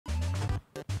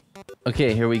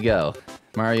Okay, here we go.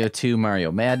 Mario 2,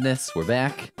 Mario Madness. We're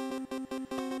back.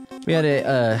 We had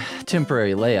a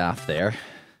temporary layoff there.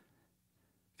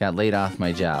 Got laid off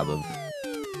my job of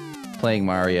playing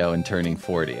Mario and turning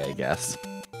 40, I guess.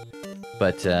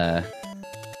 But,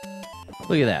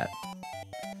 look at that.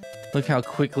 Look how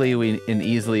quickly and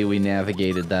easily we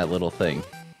navigated that little thing.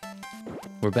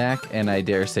 We're back, and I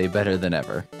dare say better than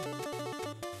ever.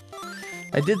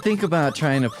 I did think about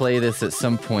trying to play this at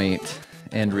some point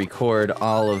and record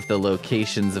all of the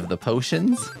locations of the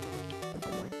potions.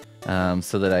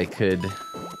 So that I could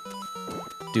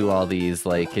do all these,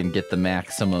 like, and get the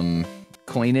maximum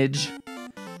coinage.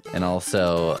 And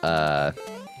also,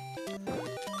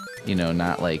 you know,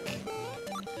 not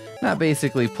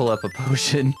basically pull up a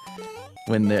potion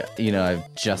when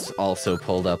I've just also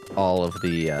pulled up all of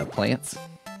the plants.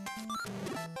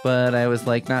 But I was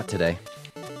like, not today.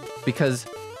 Because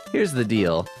here's the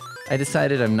deal. I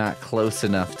decided I'm not close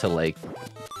enough to, like,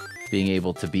 being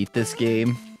able to beat this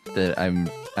game that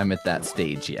I'm at that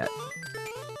stage yet.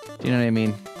 Do you know what I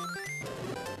mean?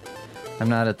 I'm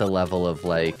not at the level of,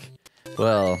 like,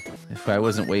 well, if I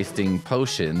wasn't wasting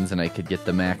potions and I could get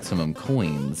the maximum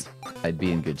coins, I'd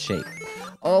be in good shape.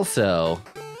 Also,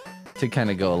 to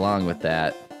kind of go along with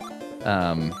that,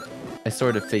 I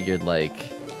sort of figured, like,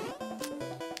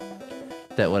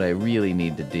 that what I really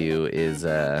need to do is,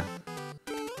 damn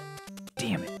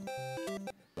it.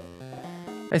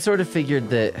 I sort of figured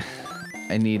that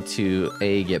I need to,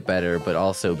 A, get better, but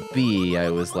also, B, I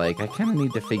was like, I kind of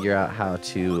need to figure out how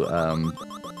to,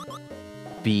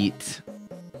 beat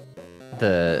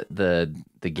the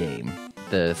game,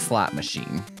 the slot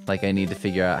machine. Like, I need to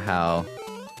figure out how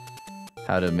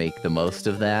to make the most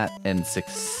of that and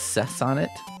success on it.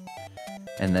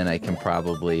 And then I can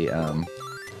probably,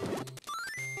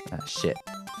 shit.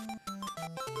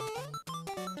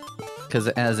 Because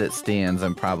as it stands,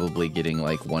 I'm probably getting,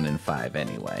 like, 1 in 5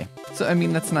 anyway. So, I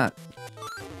mean, that's not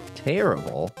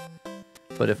terrible.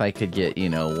 But if I could get,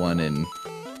 1 in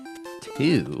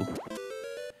 2,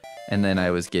 and then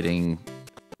I was getting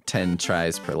 10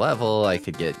 tries per level, I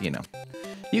could get,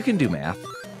 you can do math.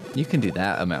 You can do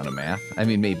that amount of math. I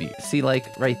mean, maybe. See, like,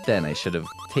 right then, I should have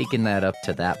taken that up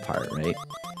to that part, right?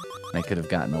 And I could have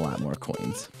gotten a lot more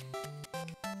coins.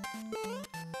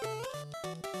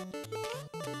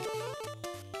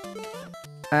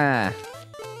 Ah.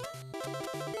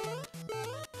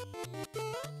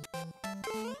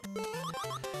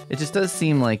 It just does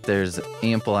seem like there's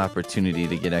ample opportunity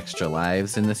to get extra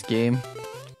lives in this game.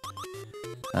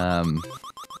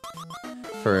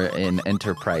 For an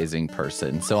enterprising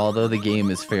person. So although the game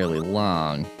is fairly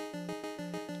long,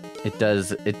 it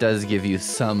does give you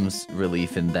some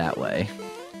relief in that way.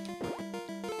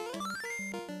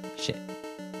 Shit.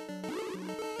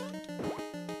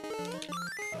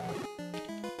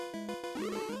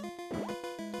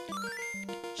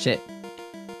 Shit.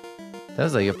 That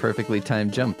was like a perfectly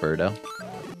timed jump, Birdo.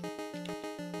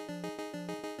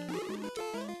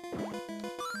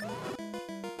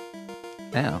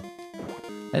 Ow.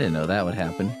 I didn't know that would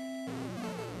happen.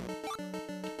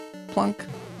 Plunk.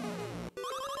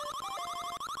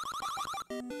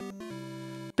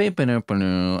 I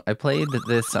played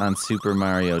this on Super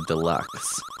Mario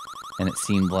Deluxe, and it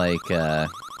seemed like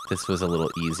this was a little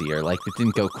easier. Like, it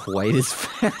didn't go quite as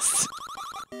fast.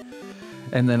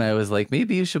 And then I was like,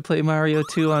 maybe you should play Mario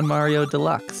 2 on Mario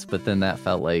Deluxe. But then that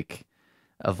felt like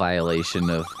a violation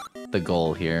of the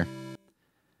goal here.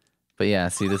 But yeah,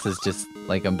 see, this is just,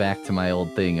 like, I'm back to my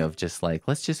old thing of just, like,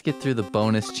 let's just get through the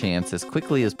bonus chance as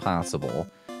quickly as possible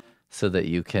so that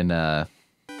you can,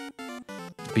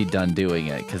 be done doing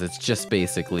it, because it's just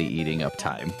basically eating up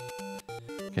time.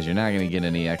 Because you're not going to get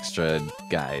any extra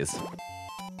guys.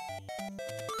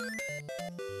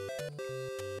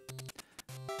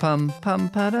 Pum pum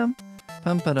padum,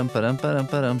 pum padum padum padum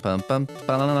padum pum pum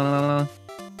padum.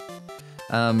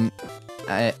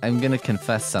 I'm gonna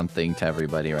confess something to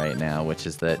everybody right now, which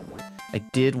is that I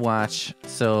did watch,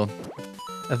 so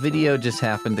a video just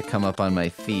happened to come up on my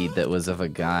feed that was of a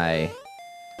guy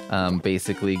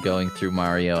basically going through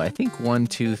Mario, I think 1,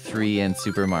 2, 3, and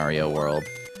Super Mario World,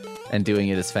 and doing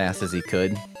it as fast as he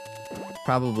could.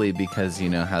 Probably because you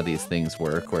know how these things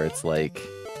work, where it's like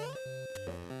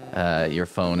your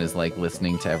phone is like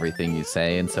listening to everything you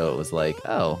say, and so it was like,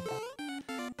 oh,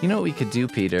 you know what we could do,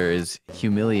 Peter, is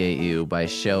humiliate you by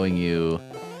showing you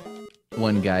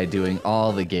one guy doing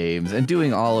all the games, and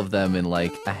doing all of them in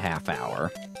like a half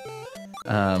hour.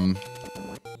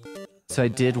 So I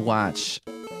did watch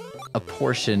a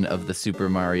portion of the Super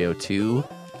Mario 2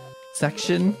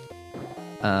 section,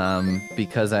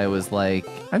 because I was like,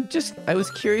 I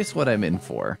was curious what I'm in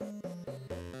for.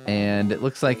 and it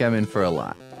looks like I'm in for a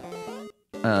lot.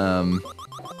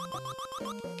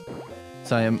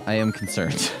 So I am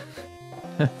concerned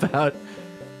about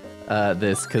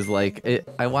this, because like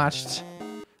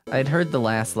I'd heard the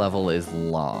last level is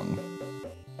long,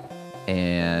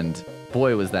 and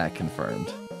boy was that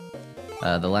confirmed.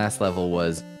 The last level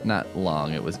was not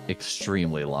long, it was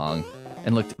extremely long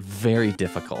and looked very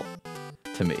difficult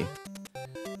to me.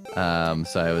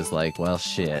 So I was like, well,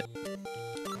 shit.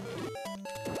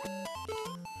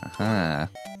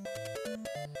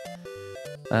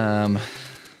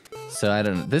 So I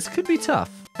don't know. This could be tough.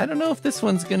 I don't know if this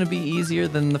one's gonna be easier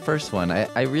than the first one.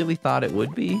 I really thought it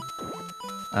would be.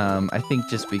 I think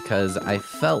just because I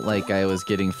felt like I was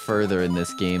getting further in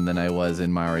this game than I was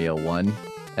in Mario 1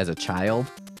 as a child,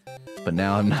 but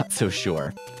now I'm not so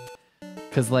sure.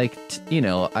 Cause like, you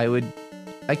know,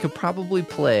 I could probably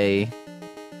play.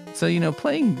 So, you know,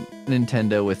 playing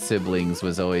Nintendo with siblings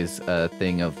was always a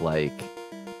thing of like,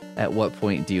 at what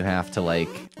point do you have to like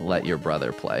let your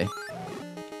brother play?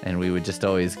 And we would just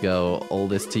always go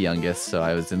oldest to youngest, so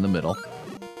I was in the middle.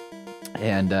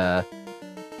 And,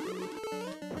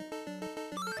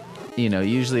 you know,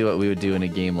 usually what we would do in a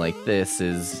game like this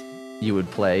is you would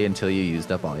play until you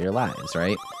used up all your lives,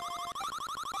 right?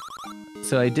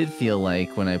 So I did feel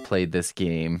like when I played this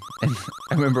game, and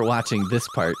I remember watching this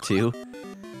part too,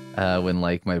 when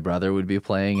like my brother would be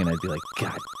playing and I'd be like,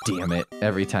 God damn it,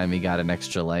 every time he got an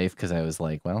extra life, because I was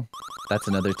like, well, that's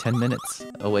another 10 minutes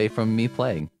away from me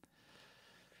playing.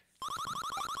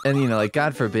 And you know, like,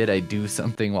 God forbid I do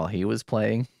something while he was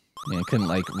playing. You know, I couldn't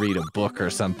like read a book or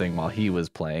something while he was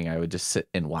playing. I would just sit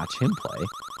and watch him play.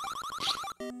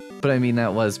 But I mean,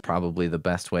 that was probably the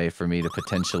best way for me to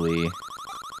potentially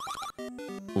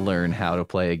learn how to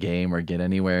play a game or get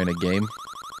anywhere in a game.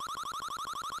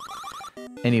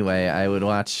 Anyway, I would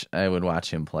watch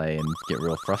him play and get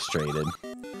real frustrated.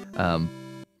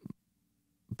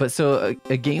 But so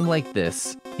a game like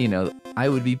this, you know, I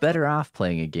would be better off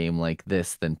playing a game like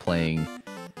this than playing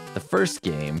the first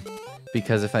game,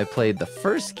 because if I played the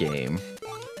first game,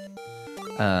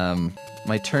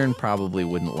 my turn probably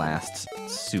wouldn't last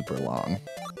super long.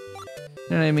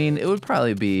 You know what I mean? It would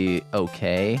probably be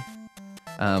okay,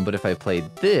 but if I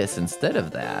played this instead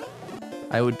of that,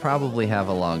 I would probably have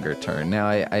a longer turn. Now,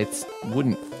 I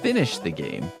wouldn't finish the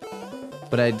game,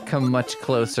 but I'd come much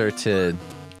closer to,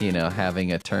 you know,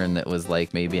 having a turn that was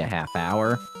like maybe a half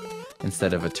hour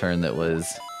instead of a turn that was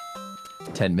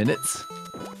 10 minutes.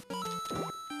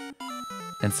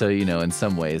 And so, you know, in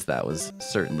some ways that was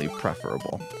certainly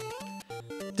preferable.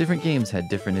 Different games had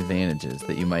different advantages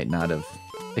that you might not have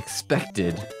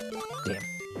expected.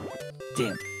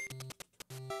 Damn.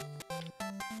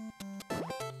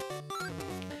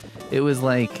 It was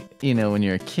like, you know, when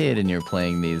you're a kid and you're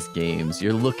playing these games,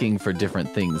 you're looking for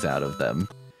different things out of them.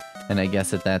 And I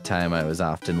guess at that time I was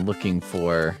often looking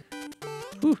for...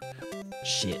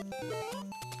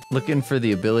 Looking for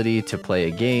the ability to play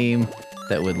a game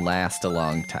that would last a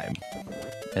long time.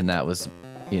 And that was,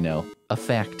 you know, a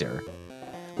factor.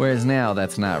 Whereas now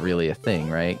that's not really a thing,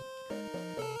 right?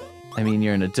 I mean,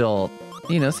 you're an adult.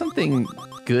 You know, something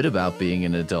good about being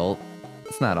an adult,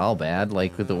 it's not all bad.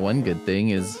 Like, the one good thing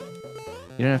is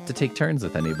you don't have to take turns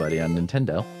with anybody on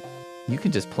Nintendo. You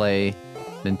can just play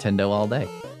Nintendo all day.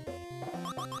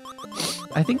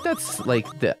 I think that's,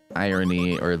 like, the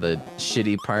irony or the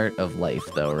shitty part of life,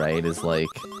 though, right? Is, like,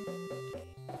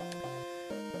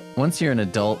 once you're an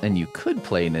adult and you could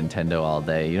play Nintendo all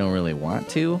day, you don't really want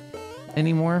to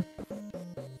anymore.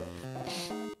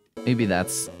 Maybe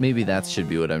that should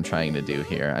be what I'm trying to do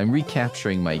here. I'm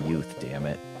recapturing my youth, damn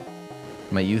it.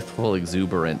 My youthful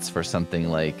exuberance for something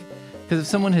like... Because if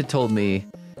someone had told me,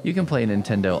 you can play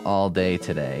Nintendo all day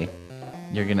today,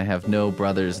 you're gonna have no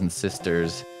brothers and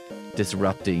sisters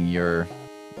disrupting your,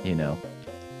 you know,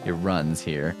 your runs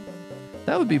here,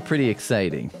 that would be pretty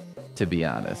exciting, to be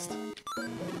honest.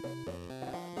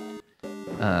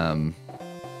 And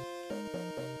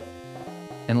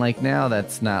like now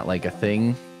that's not like a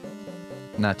thing,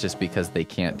 not just because they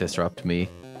can't disrupt me,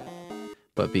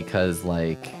 but because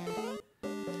like,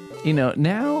 you know,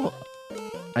 now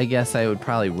I guess I would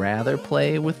probably rather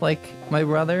play with like my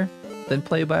brother than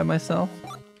play by myself,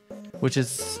 which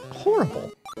is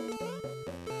horrible.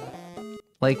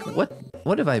 Like,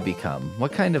 what have I become?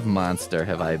 What kind of monster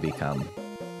have I become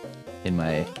in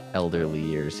my elderly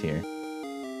years here?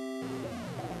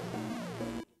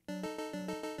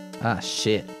 Ah,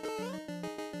 shit.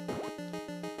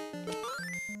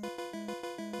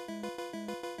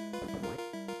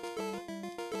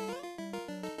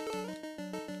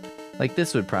 Like,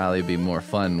 this would probably be more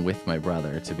fun with my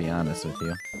brother, to be honest with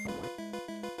you.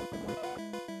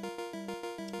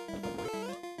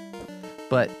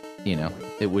 But, you know,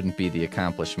 it wouldn't be the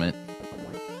accomplishment.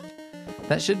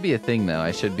 That should be a thing, though.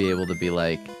 I should be able to be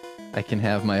like, I can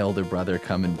have my older brother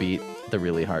come and beat the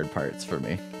really hard parts for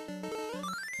me.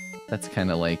 That's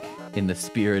kind of like in the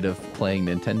spirit of playing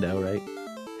Nintendo, right?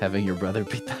 Having your brother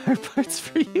beat the hard parts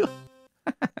for you.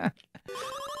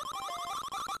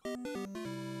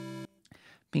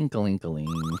 Pinkle-inkling.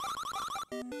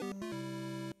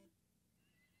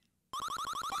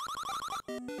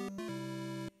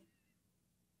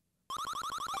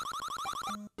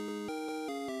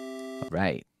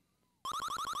 Right.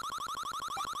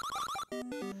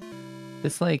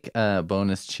 This, like,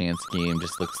 bonus chance game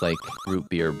just looks like root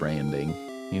beer branding.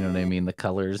 You know what I mean? The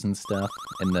colors and stuff,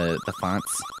 and the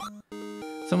fonts.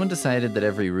 Someone decided that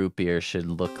every root beer should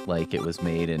look like it was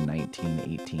made in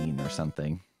 1918 or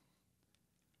something.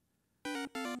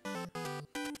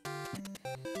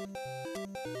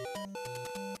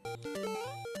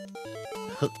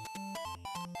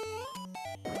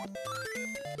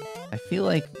 I feel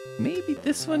like maybe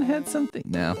this one had something.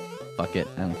 No, fuck it,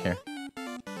 I don't care.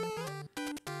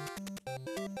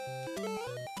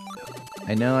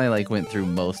 I know I like went through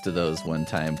most of those one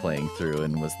time playing through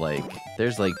and was like,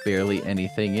 there's like barely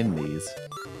anything in these.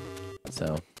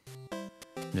 So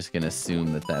I'm just gonna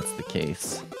assume that that's the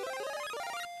case.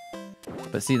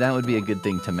 But see, that would be a good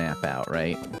thing to map out,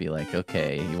 right? Be like,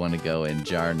 okay, you want to go in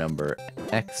jar number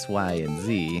X, Y, and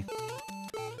Z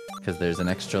because there's an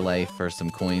extra life or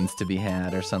some coins to be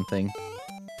had or something.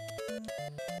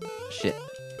 Shit.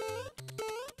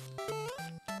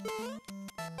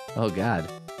 Oh god.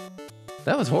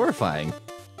 That was horrifying.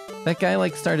 That guy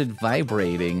like started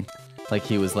vibrating like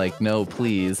he was like, no,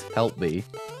 please, help me.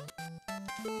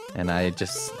 And I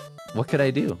just... what could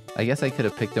I do? I guess I could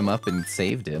have picked him up and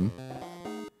saved him.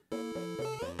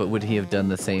 But would he have done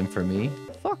the same for me?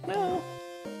 Fuck no.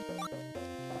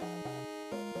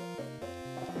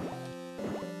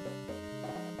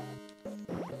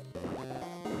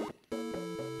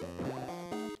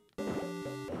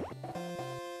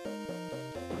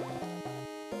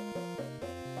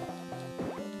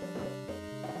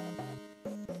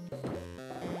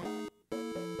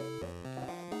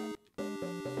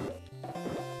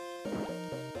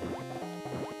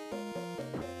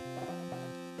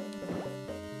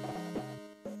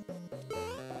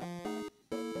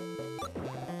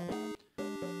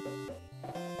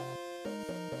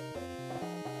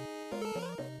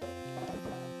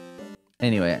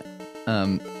 Anyway,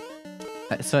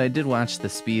 so I did watch the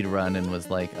speed run and was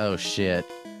like, oh shit,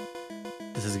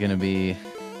 this is gonna be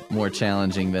more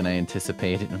challenging than I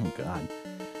anticipated. Oh god.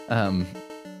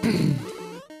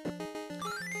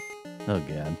 Oh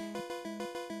god.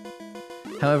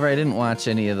 However, I didn't watch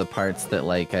any of the parts that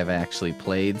like I've actually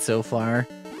played so far,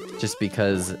 just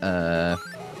because I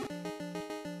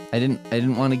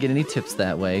didn't want to get any tips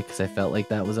that way because I felt like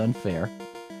that was unfair.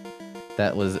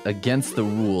 That was against the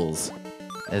rules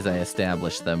as I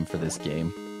established them for this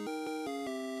game.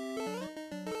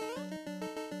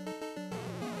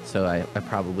 So I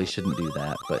probably shouldn't do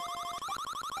that, but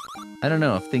I don't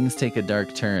know, if things take a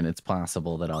dark turn, it's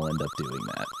possible that I'll end up doing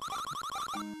that.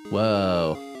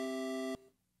 Whoa.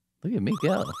 Look at me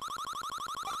go.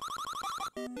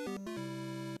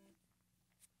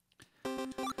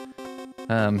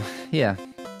 Yeah.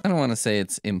 I don't want to say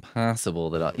it's impossible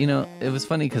that I'll... You know, it was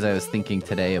funny because I was thinking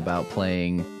today about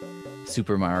playing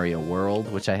Super Mario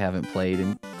World, which I haven't played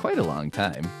in quite a long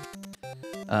time.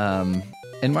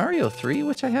 And Mario 3,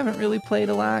 which I haven't really played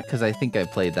a lot, because I think I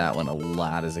played that one a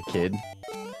lot as a kid.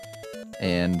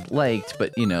 And liked,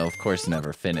 but, you know, of course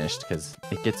never finished, because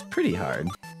it gets pretty hard.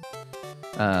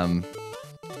 And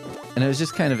I was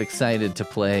just kind of excited to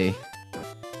play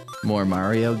more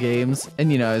Mario games.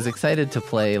 And, you know, I was excited to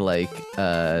play, like,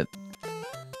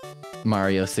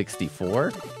 Mario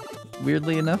 64,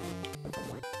 weirdly enough.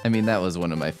 I mean, that was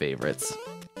one of my favorites.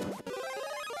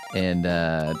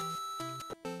 And,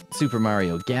 Super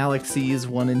Mario Galaxies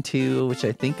 1 and 2, which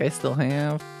I think I still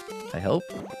have. I hope.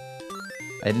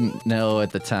 I didn't know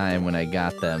at the time when I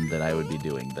got them that I would be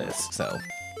doing this, so...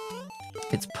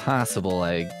 It's possible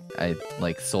I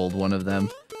like, sold one of them.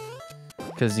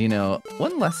 Because, you know,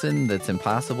 one lesson that's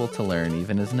impossible to learn,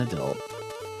 even as an adult,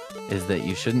 is that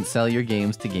you shouldn't sell your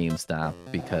games to GameStop,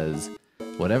 because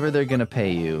whatever they're gonna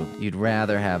pay you, you'd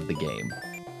rather have the game.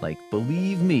 Like,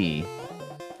 believe me...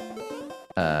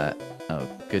 oh,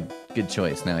 good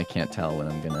choice. Now I can't tell when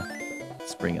I'm gonna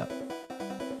spring up.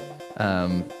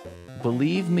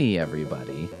 Believe me,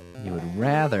 everybody, you would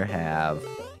rather have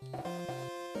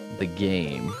the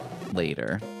game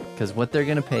later, because what they're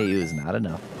gonna pay you is not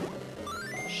enough.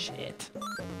 Shit.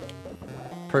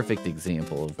 Perfect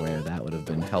example of where that would have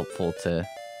been helpful to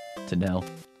to know.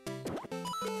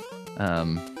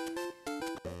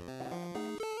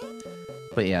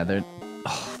 But yeah, they're...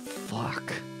 Oh,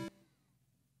 fuck.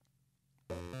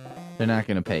 They're not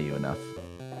gonna pay you enough.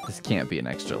 This can't be an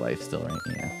extra life still, right?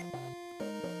 Yeah.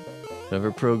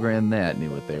 Whoever programmed that knew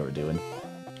what they were doing.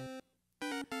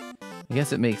 I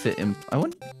guess it makes it...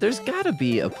 there's gotta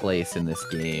be a place in this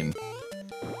game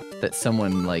that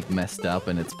someone, like, messed up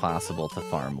and it's possible to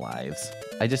farm lives.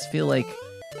 I just feel like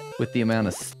with the amount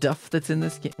of stuff that's in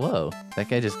this game... Whoa, that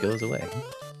guy just goes away.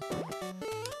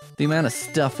 The amount of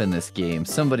stuff in this game,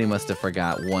 somebody must have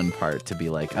forgot one part to be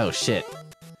like, oh shit.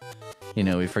 You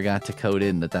know, we forgot to code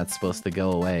in that that's supposed to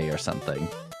go away or something.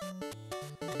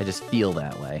 I just feel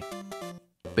that way.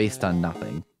 Based on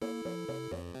nothing.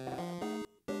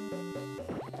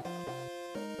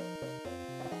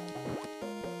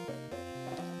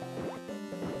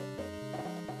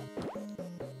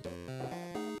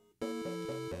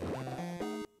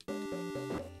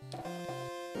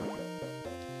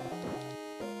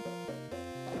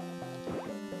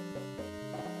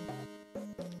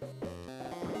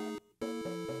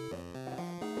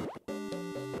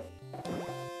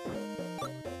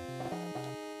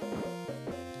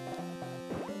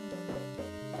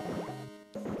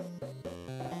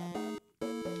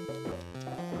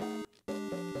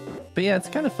 But yeah, it's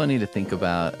kind of funny to think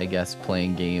about, I guess,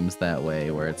 playing games that way,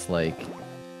 where it's like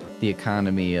the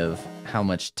economy of how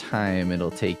much time it'll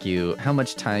take you, how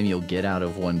much time you'll get out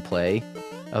of one play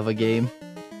of a game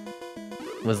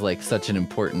was like such an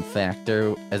important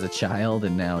factor as a child,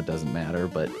 and now it doesn't matter,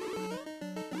 but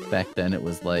back then it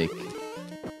was like,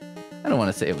 I don't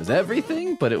want to say it was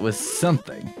everything, but it was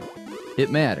something. It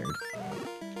mattered.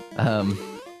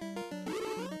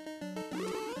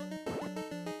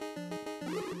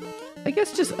 I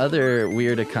guess just other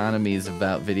weird economies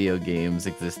about video games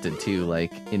existed too,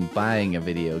 like in buying a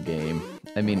video game.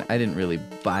 I mean, I didn't really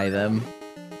buy them,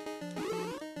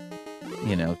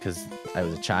 you know, because I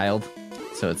was a child,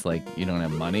 so it's like, you don't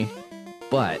have money.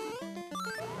 But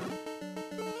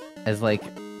as like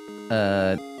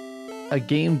a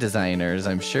game designers,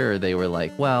 I'm sure they were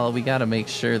like, well, we gotta make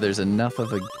sure there's enough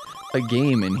of a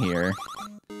game in here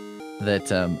that,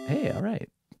 hey, all right.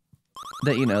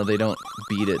 That, you know, they don't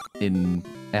beat it in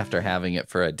after having it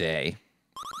for a day.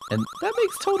 And that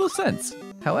makes total sense.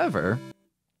 However,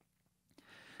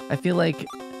 I feel like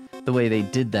the way they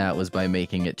did that was by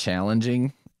making it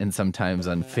challenging, and sometimes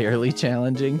unfairly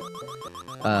challenging.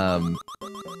 And,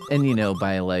 you know,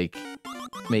 by, like,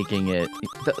 making it...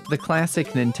 The classic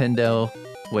Nintendo,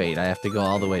 wait, I have to go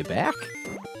all the way back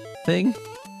thing?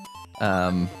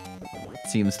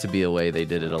 Seems to be a way they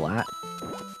did it a lot.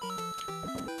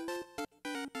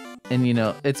 And, you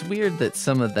know, it's weird that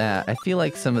some of that, I feel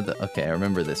like some of the, okay, I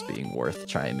remember this being worth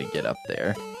trying to get up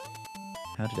there.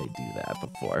 How did I do that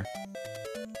before?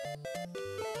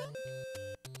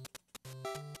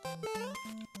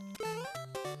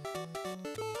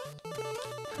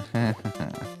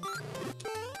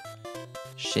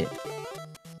 Shit.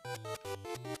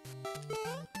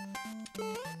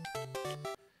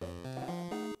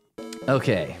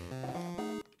 Okay.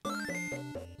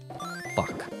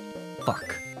 Fuck.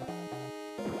 Fuck.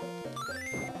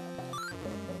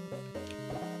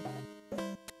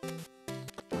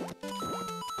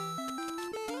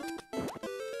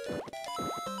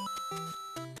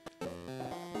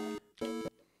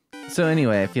 So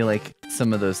anyway, I feel like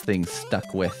some of those things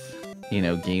stuck with, you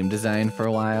know, game design for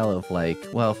a while of like,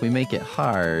 well, if we make it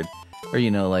hard, or, you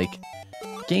know, like,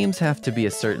 games have to be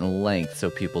a certain length so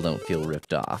people don't feel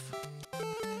ripped off.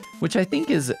 Which I think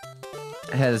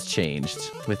has changed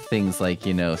with things like,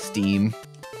 you know, Steam.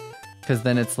 Because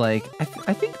then it's like,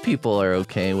 I think people are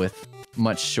okay with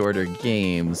much shorter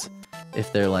games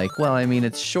if they're like, well, I mean,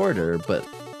 it's shorter, but,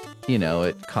 you know,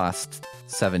 it costs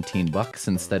 $17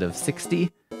 instead of 60.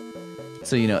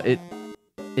 So, you know,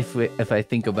 if I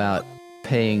think about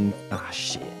paying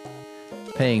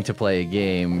to play a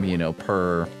game, you know,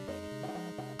 per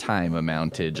time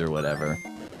amountage or whatever,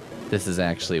 this is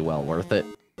actually well worth it.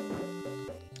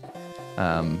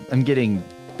 I'm getting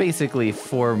basically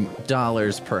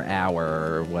 $4 per hour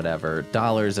or whatever,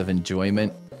 dollars of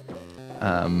enjoyment.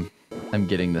 I'm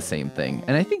getting the same thing.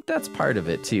 And I think that's part of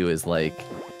it too, is like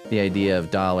the idea of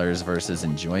dollars versus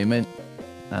enjoyment.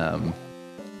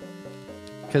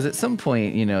 Because at some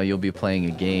point, you know, you'll be playing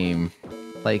a game,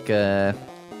 like, if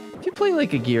you play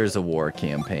like a Gears of War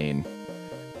campaign,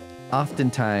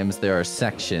 oftentimes there are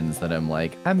sections that I'm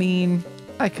like, I mean,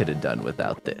 I could have done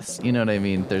without this. You know what I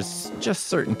mean? There's just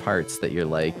certain parts that you're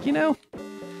like, you know,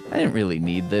 I didn't really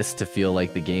need this to feel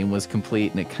like the game was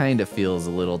complete, and it kind of feels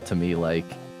a little to me like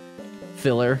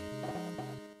filler.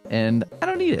 And I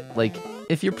don't need it. Like,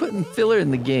 if you're putting filler in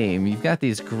the game, you've got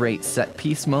these great set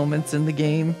piece moments in the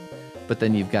game, but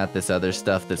then you've got this other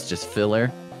stuff that's just filler.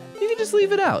 You can just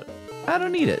leave it out. I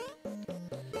don't need it.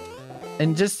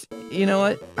 And just, you know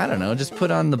what? I don't know, just put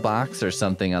on the box or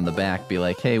something on the back, be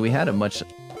like, hey, we had a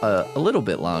little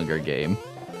bit longer game.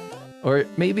 Or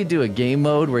maybe do a game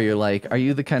mode where you're like, are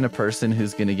you the kind of person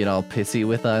who's gonna get all pissy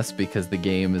with us because the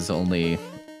game is only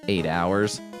 8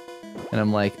 hours? And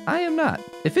I'm like, I am not.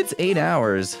 If it's 8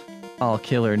 hours, all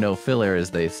killer, no filler,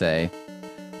 as they say,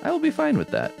 I will be fine with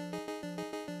that.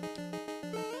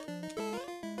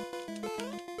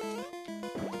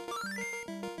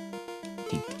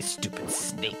 Hate these stupid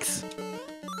snakes.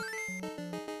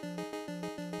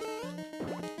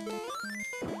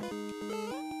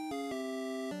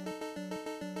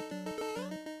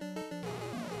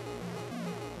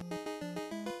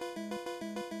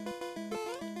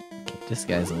 This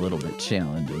guy's a little bit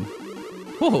challenging.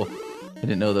 Whoa! I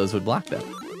didn't know those would block that.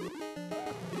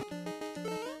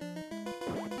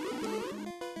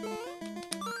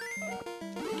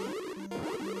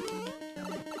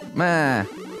 Ma!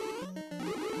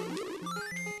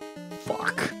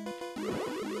 Fuck.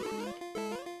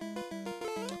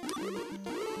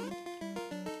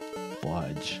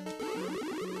 Fudge.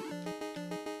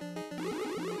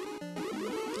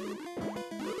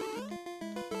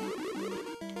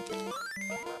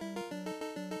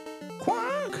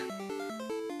 Quack!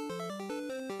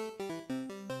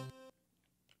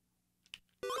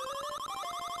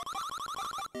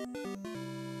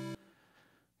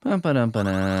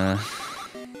 Bum-ba-dum-ba-da.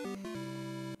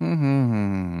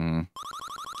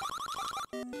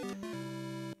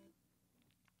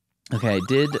 Okay, I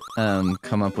did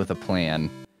come up with a plan.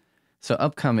 So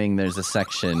upcoming, there's a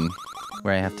section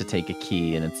where I have to take a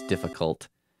key, and it's difficult.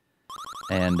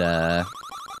 And I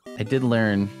did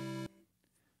learn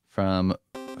from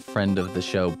a friend of the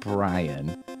show,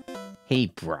 Brian.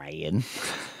 Hey, Brian.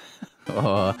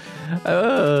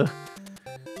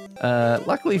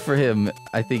 Luckily for him,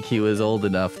 I think he was old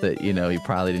enough that, you know, he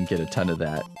probably didn't get a ton of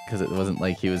that, because it wasn't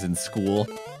like he was in school,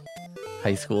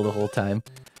 high school the whole time.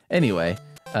 Anyway,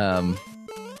 I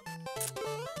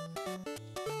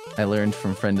learned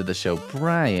from friend of the show,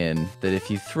 Brian, that if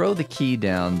you throw the key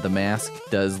down, the mask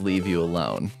does leave you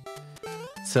alone.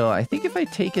 So I think if I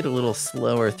take it a little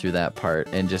slower through that part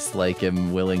and just like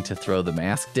am willing to throw the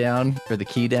mask down, or the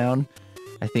key down,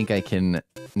 I think I can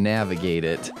navigate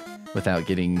it without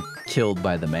getting killed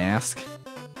by the mask.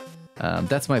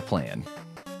 That's my plan.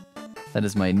 That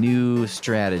is my new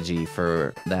strategy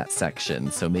for that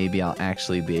section, so maybe I'll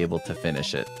actually be able to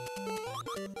finish it.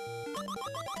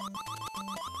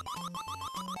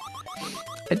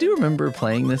 I do remember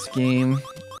playing this game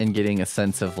and getting a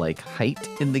sense of like height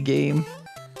in the game.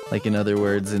 Like, in other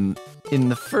words, in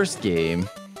the first game,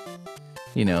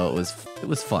 you know, it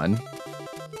was fun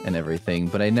and everything,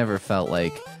 but I never felt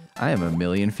like I am a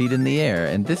million feet in the air.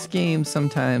 And this game,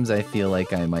 sometimes I feel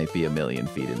like I might be a million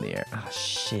feet in the air. Ah,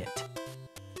 shit.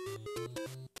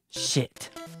 Shit.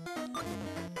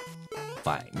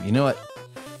 Fine. You know what?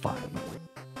 Fine.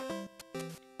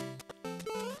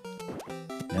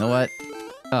 You know what?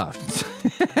 Oh.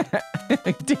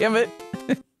 Damn it.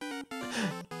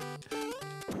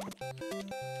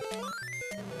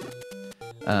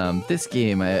 This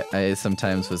game, I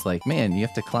sometimes was like, man, you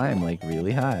have to climb like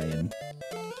really high and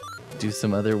do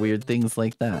some other weird things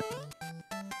like that.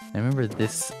 I remember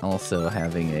this also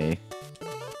having a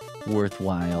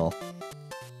worthwhile...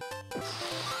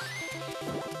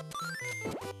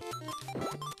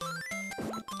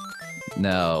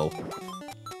 No.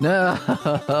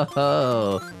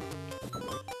 No!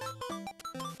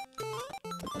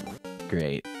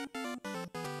 Great.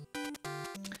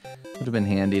 Would have been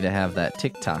handy to have that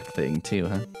TikTok thing too,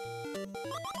 huh?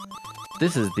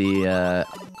 This is the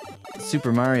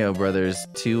Super Mario Bros.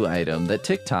 2 item that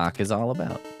TikTok is all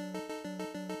about.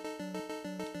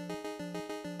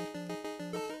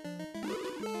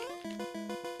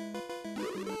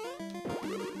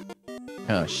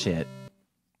 Oh shit.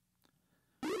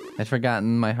 I'd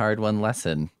forgotten my hard-won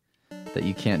lesson that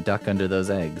you can't duck under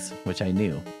those eggs, which I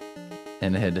knew,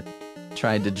 and had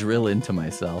tried to drill into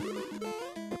myself.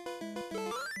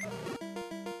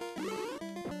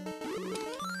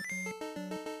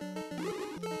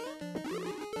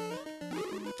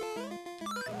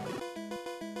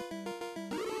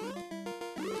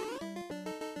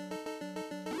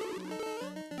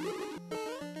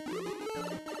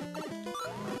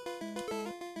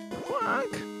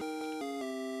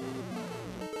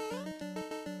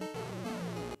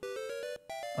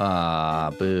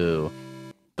 Ah, boo.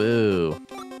 Boo.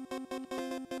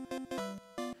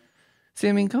 See,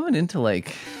 I mean, going into,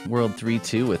 like, World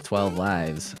 3-2 with 12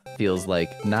 lives feels,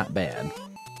 like, not bad.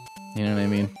 You know what I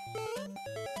mean?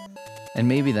 And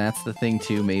maybe that's the thing,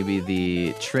 too. Maybe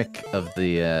the trick of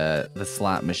the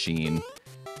slot machine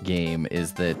game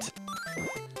is that,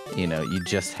 you know, you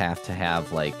just have to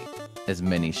have, like, as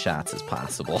many shots as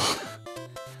possible.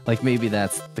 Like, maybe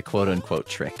that's the quote-unquote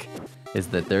trick, is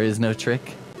that there is no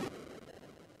trick.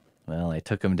 Well, I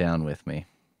took him down with me.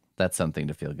 That's something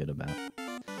to feel good about.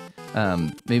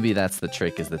 Maybe that's the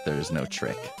trick, is that there's no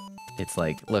trick. It's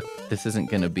like, look, this isn't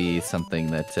going to be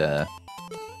something that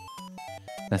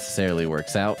necessarily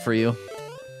works out for you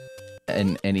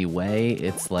in any way.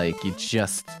 It's like,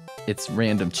 it's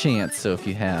random chance, so if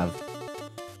you have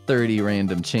 30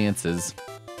 random chances,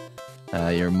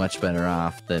 you're much better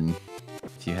off than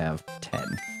if you have 10.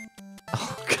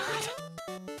 Oh, God.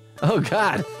 Oh,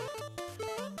 God.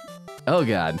 Oh,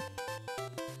 God.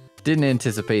 Didn't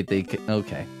anticipate they could...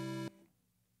 Okay.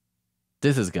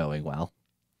 This is going well.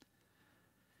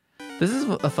 This is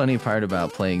a funny part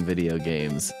about playing video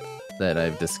games that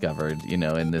I've discovered, you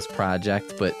know, in this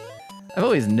project, but I've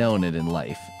always known it in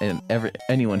life, and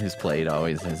anyone who's played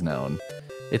always has known.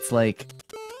 It's like,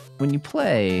 when you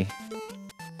play,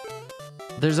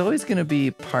 there's always going to be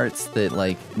parts that,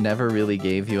 like, never really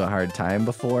gave you a hard time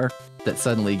before, that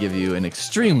suddenly give you an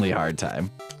extremely hard time,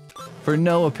 for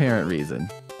no apparent reason.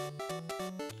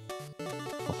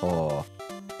 Oh.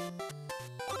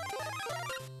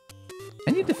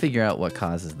 I need to figure out what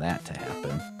causes that to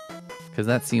happen, because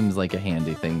that seems like a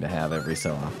handy thing to have every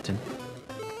so often.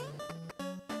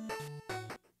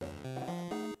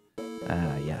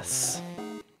 Ah, yes.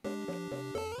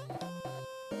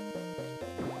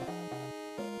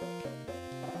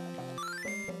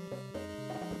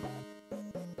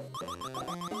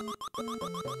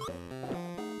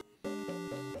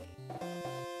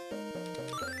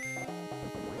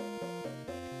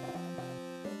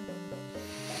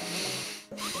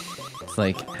 It's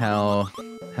like, how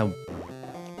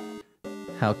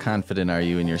confident are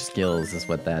you in your skills is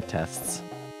what that tests.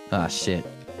 Ah, shit.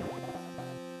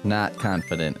 Not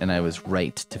confident, and I was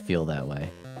right to feel that way.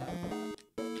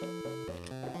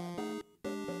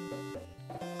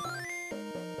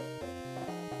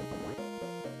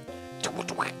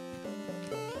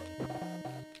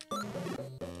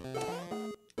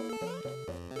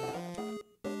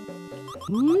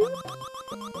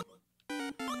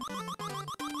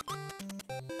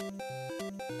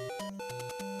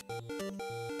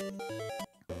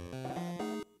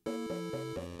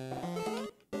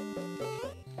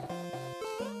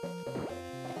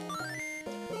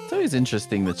 It's always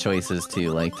interesting, the choices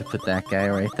too, like to put that guy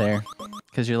right there,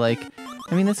 because you're like,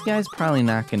 I mean, this guy's probably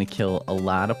not going to kill a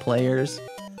lot of players,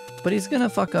 but he's going to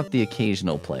fuck up the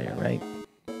occasional player, right?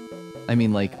 I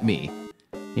mean, like me,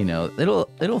 you know,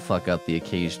 it'll fuck up the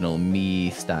occasional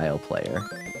me style player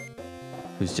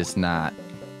who's just not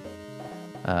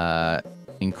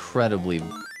incredibly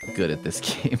good at this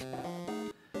game,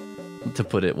 to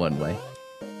put it one way.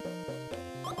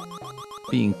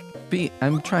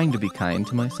 I'm trying to be kind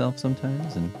to myself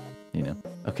sometimes, and, you know.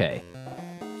 Okay.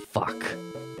 Fuck.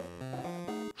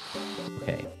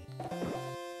 Okay.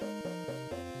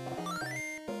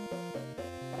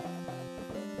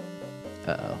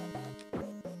 Uh-oh.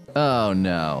 Oh,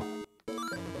 no. I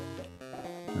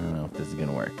don't know if this is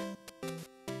gonna work.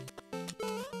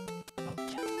 Oh,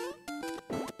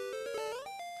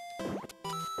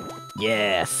 yes!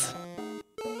 Yes!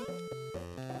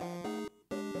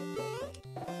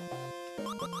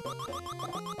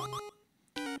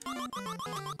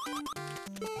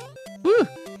 Woo!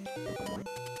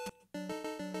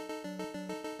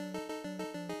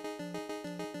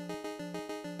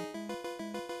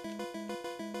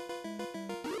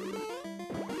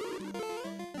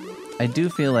 I do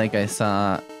feel like I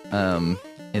saw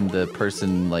in the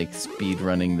person like speed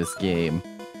running this game,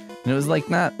 and it was like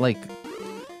not like,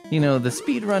 you know, the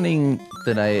speed running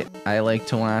that I like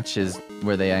to watch is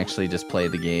where they actually just play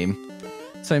the game.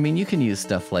 So I mean, you can use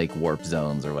stuff like warp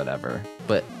zones or whatever,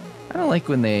 but I don't like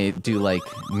when they do like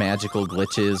magical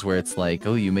glitches where it's like,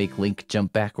 oh, you make Link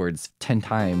jump backwards 10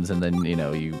 times and then, you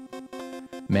know, you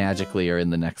magically are in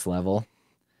the next level.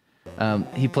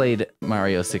 He played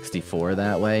Mario 64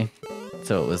 that way,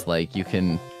 so it was like you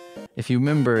can, if you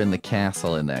remember in the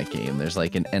castle in that game, there's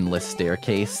like an endless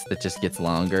staircase that just gets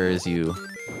longer as you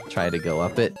try to go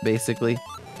up it, basically.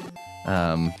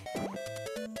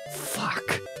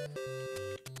 Fuck.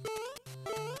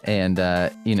 And,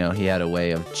 you know, he had a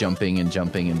way of jumping and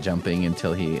jumping and jumping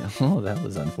until he... Oh, that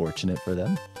was unfortunate for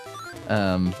them.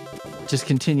 Just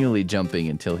continually jumping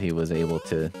until he was able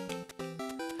to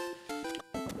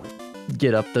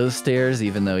get up those stairs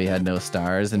even though he had no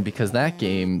stars, and because that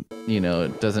game, you know,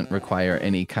 doesn't require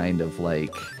any kind of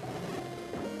like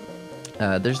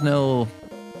there's no,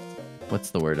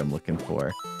 what's the word I'm looking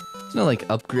for? There's no like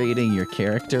upgrading your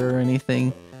character or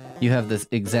anything. You have this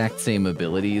exact same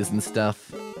abilities and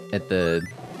stuff at the,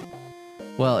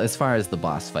 well, as far as the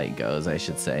boss fight goes, I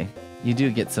should say. You do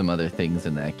get some other things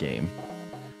in that game.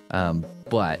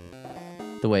 But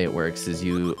the way it works is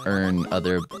you earn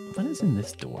other, what is in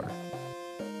this door?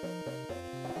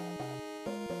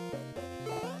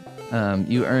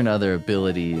 You earn other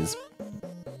abilities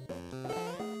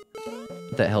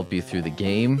that help you through the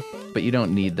game, but you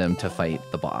don't need them to fight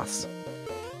the boss.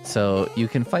 So you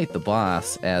can fight the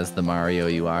boss as the Mario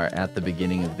you are at the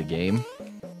beginning of the game.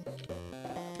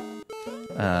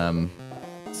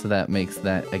 So that makes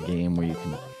that a game where you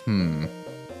can,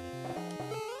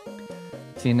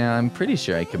 See, now I'm pretty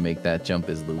sure I can make that jump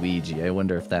as Luigi. I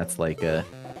wonder if that's like a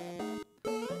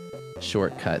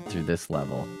shortcut through this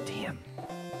level. Damn.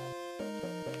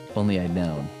 If only I'd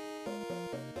known.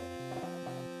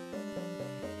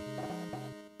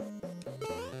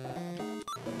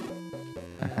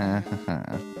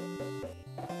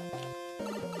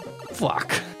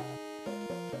 Fuck.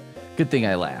 Good thing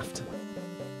I laughed.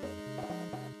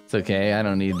 It's okay, I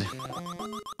don't need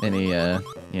any,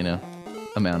 you know,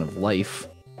 amount of life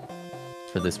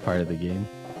for this part of the game.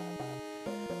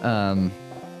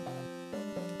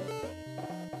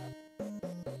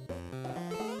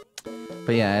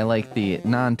 But yeah, I like the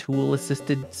non-tool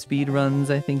assisted speed runs,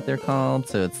 I think they're called.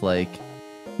 So it's like,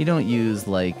 you don't use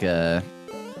like, you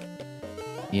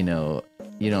know,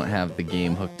 you don't have the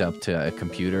game hooked up to a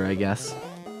computer, I guess.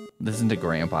 Listen to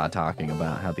Grandpa talking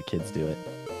about how the kids do it.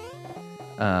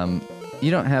 You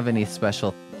don't have any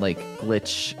special, like,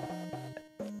 glitch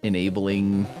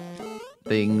enabling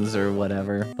things or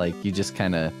whatever. Like, you just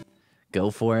kind of go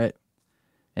for it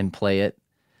and play it.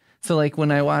 So, like,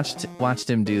 when I watched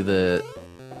him do the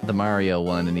Mario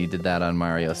one and he did that on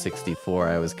Mario 64,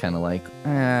 I was kind of like,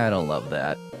 I don't love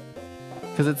that.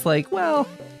 Because it's like, well,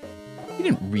 you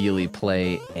didn't really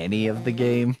play any of the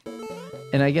game.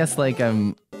 And I guess, like,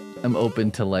 I'm open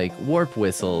to, like, warp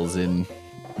whistles in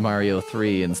Mario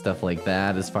 3 and stuff like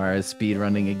that as far as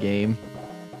speedrunning a game.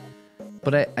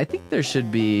 But I think there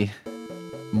should be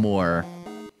more,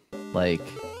 like,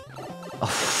 oh,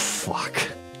 fuck.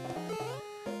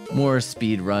 More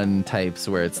speedrun types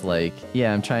where it's like,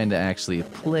 yeah, I'm trying to actually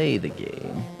play the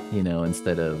game, you know,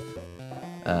 instead of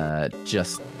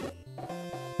just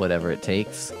whatever it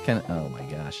takes. Oh my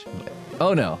gosh.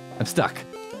 Oh no, I'm stuck.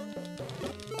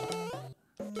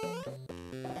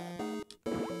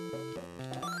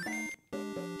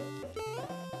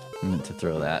 I meant to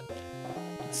throw that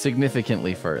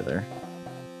significantly further.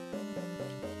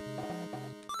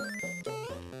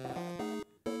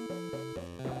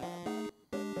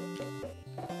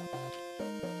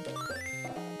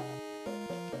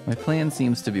 My plan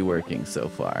seems to be working so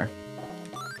far.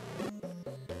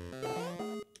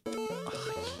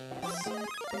 Oh, yes.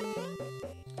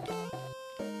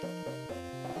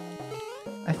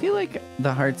 I feel like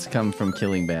the hearts come from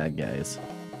killing bad guys.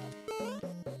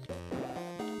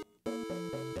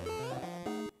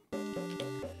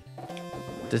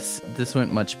 This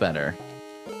went much better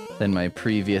than my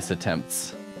previous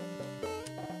attempts.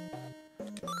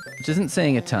 Which isn't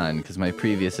saying a ton, because my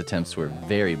previous attempts were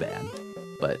very bad.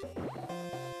 But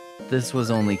this was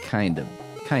only kind of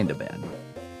bad.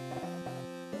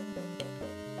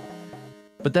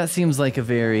 But that seems like a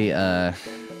very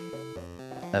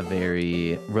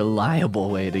reliable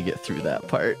way to get through that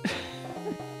part.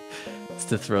 It's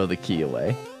to throw the key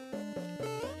away.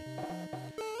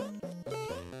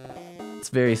 It's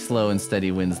very slow and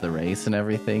steady wins the race and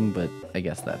everything, but I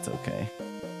guess that's okay.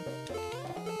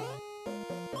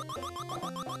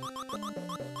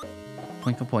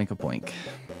 Poinka poinka poink.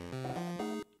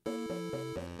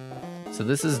 So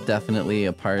this is definitely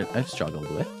a part I've struggled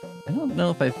with. I don't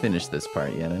know if I've finished this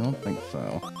part yet. I don't think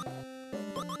so.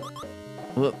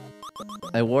 Whoop.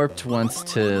 I warped once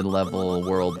to level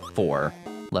world 4.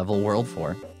 Level world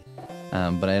 4.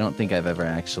 But I don't think I've ever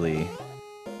actually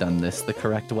done this the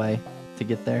correct way to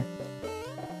get there.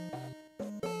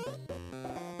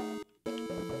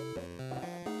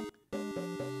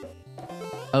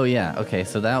 Oh yeah, okay,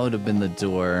 so that would have been the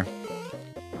door,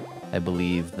 I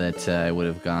believe, that I would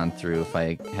have gone through if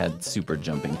I had super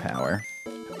jumping power.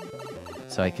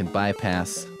 So I can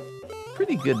bypass a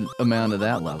pretty good amount of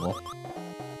that level.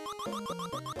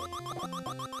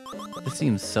 This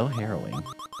seems so harrowing.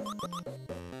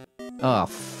 Oh,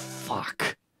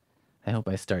 fuck. I hope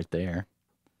I start there.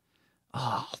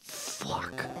 Oh,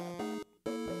 fuck.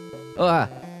 Ah!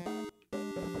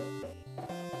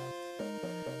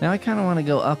 Now I kind of want to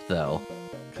go up, though,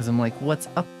 because I'm like, what's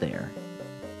up there?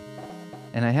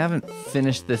 And I haven't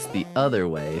finished this the other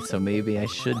way, so maybe I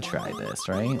should try this,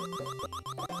 right?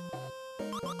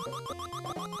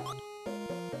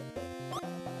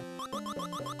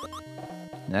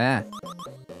 Ah.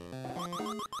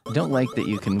 I don't like that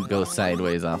you can go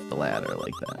sideways off the ladder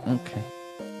like that. Okay.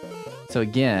 So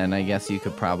again, I guess you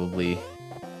could probably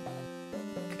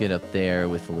get up there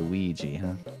with Luigi,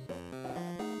 huh?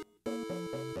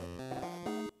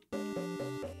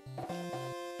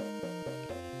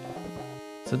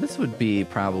 So this would be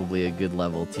probably a good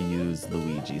level to use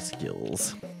Luigi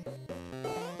skills.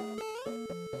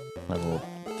 Level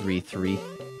 3-3,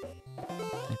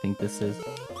 I think this is.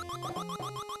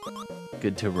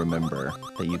 Good to remember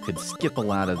that you could skip a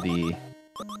lot of the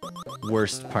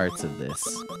worst parts of this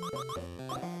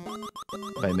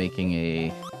by making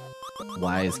a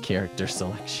wise character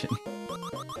selection.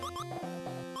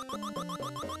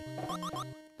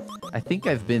 I think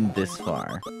I've been this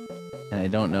far, and I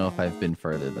don't know if I've been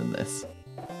further than this.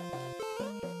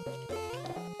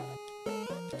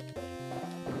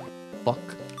 Fuck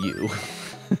you.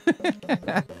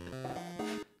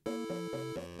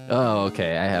 Oh,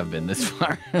 okay, I have been this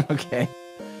far. Okay.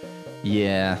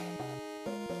 Yeah.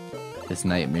 This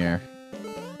nightmare.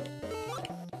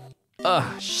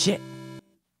 Ah, shit.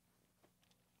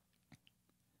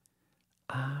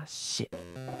 Ah, shit.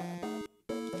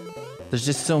 There's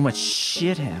just so much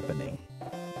shit happening.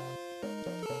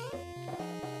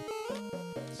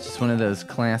 It's just one of those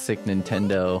classic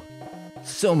Nintendo,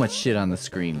 so much shit on the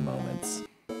screen moments.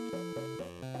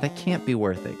 That can't be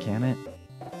worth it, can it?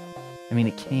 I mean,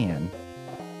 it can.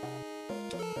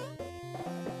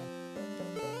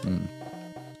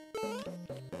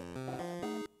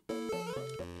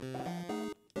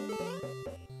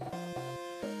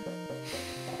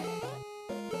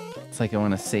 It's like I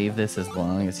want to save this as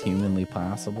long as humanly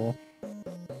possible.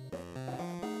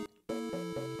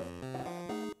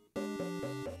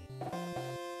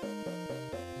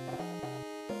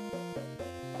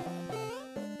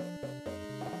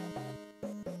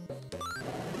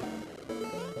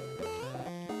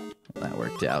 That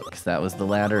worked out, because that was the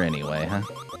ladder anyway, huh?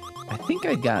 I think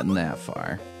I'd gotten that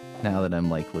far, now that I'm,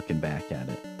 like, looking back at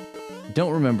it.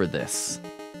 Don't remember this.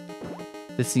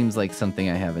 This seems like something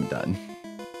I haven't done.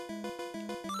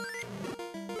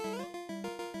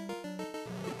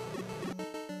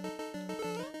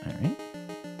 Alright.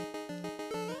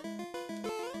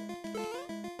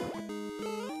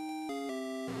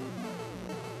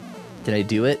 Did I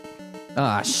do it?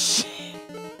 Ah, shit.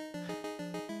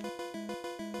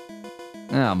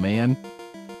 Oh, man.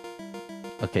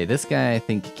 Okay, this guy I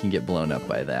think can get blown up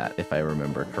by that, if I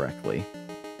remember correctly.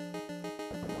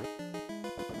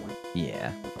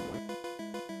 Yeah.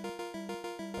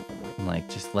 Like,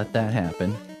 just let that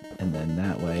happen, and then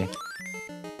that way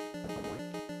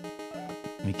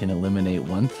we can eliminate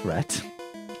one threat.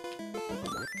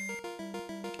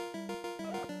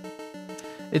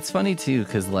 It's funny too,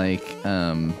 because like,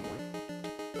 I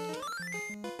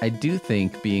do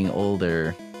think being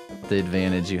older, the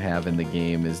advantage you have in the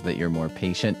game is that you're more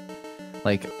patient.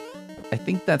 Like, I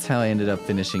think that's how I ended up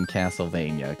finishing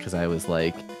Castlevania, because I was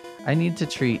like, I need to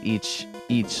treat each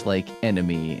like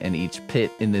enemy and each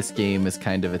pit in this game as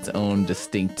kind of its own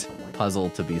distinct puzzle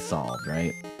to be solved,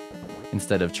 right?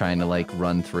 Instead of trying to like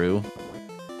run through,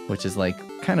 which is like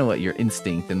kind of what your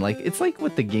instinct and like it's like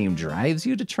what the game drives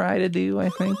you to try to do, I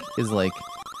think, is like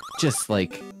just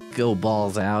like go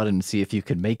balls out and see if you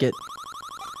could make it.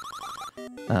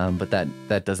 But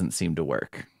that doesn't seem to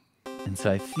work. And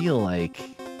so I feel like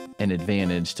an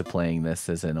advantage to playing this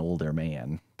as an older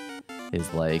man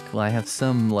is like, well, I have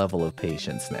some level of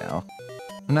patience now.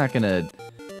 I'm not gonna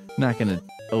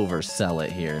oversell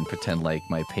it here and pretend like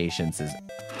my patience is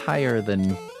higher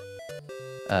than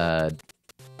an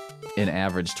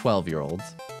average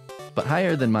 12-year-old's, but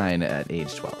higher than mine at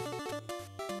age 12.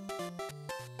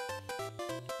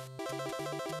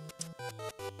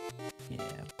 Yeah.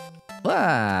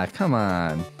 Ah, come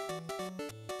on.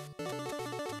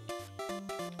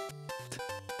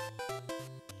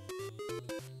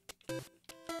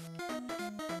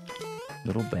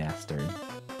 Little bastard.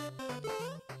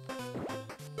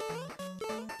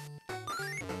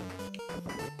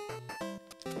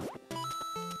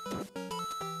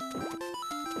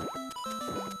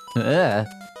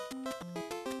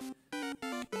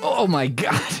 Oh my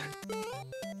god!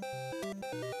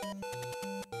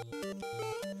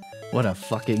 What a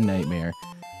fucking nightmare.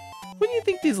 Wouldn't you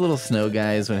think these little snow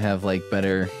guys would have like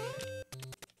better...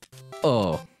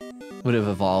 Oh, would have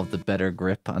evolved a better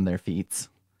grip on their feet?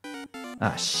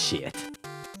 Ah, shit.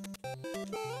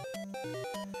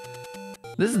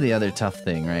 This is the other tough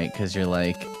thing, right? Because you're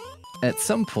like, at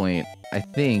some point, I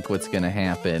think what's going to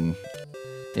happen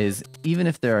is even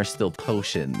if there are still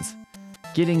potions,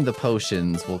 getting the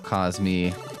potions will cause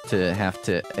me to have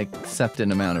to accept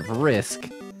an amount of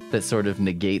risk that sort of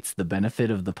negates the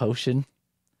benefit of the potion.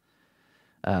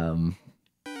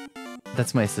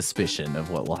 That's my suspicion of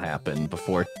what will happen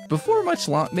before much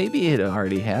long. Maybe it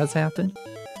already has happened.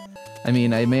 I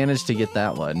mean, I managed to get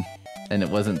that one, and it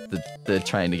wasn't the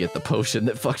trying to get the potion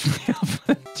that fucked me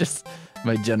up, just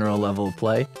my general level of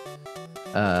play.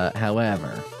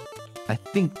 However, I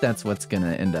think that's what's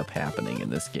gonna end up happening in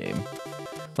this game.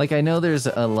 Like, I know there's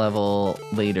a level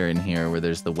later in here where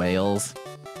there's the whales,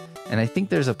 and I think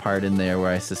there's a part in there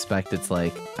where I suspect it's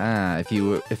like, if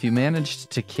you managed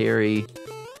to carry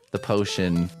the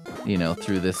potion, you know,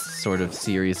 through this sort of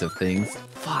series of things,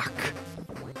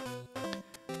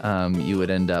 you would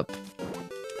end up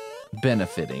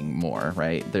benefiting more,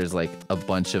 right? There's like a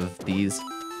bunch of these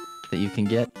that you can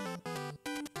get.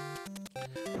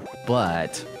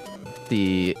 But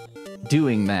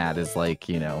doing that is like,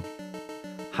 you know,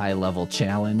 high level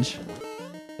challenge,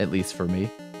 at least for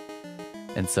me.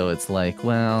 And so it's like,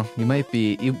 well, you might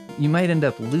end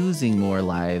up losing more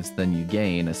lives than you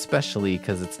gain, especially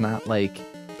because it's not like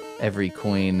every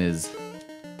coin is,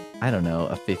 I don't know,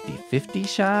 a 50-50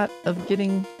 shot of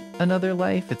getting another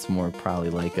life. It's more probably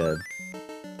like a,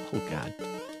 oh god,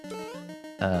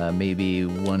 maybe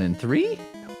 1 in 3?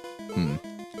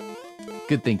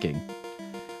 Good thinking.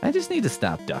 I just need to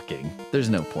stop ducking. There's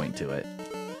no point to it.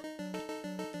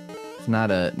 It's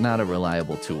not a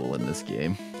reliable tool in this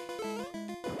game.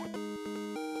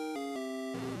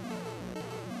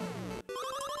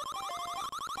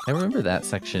 I remember that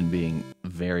section being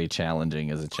very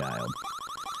challenging as a child.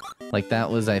 Like,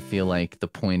 that was, I feel like, the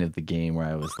point of the game where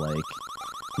I was like,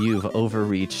 you've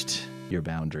overreached your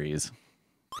boundaries,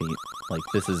 Pete. Like,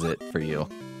 this is it for you.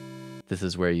 This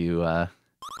is where you, well,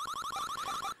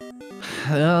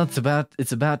 it's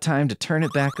about time to turn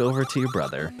it back over to your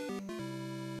brother.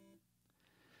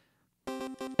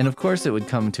 And of course it would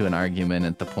come to an argument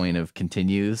at the point of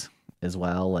continues as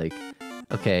well, like,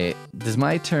 okay, does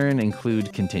my turn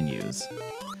include continues?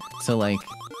 So, like,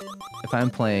 if I'm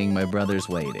playing, my brother's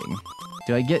waiting.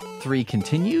 Do I get 3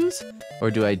 continues? Or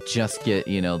do I just get,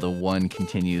 you know, the 1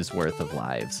 continues worth of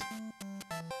lives?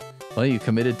 Well, you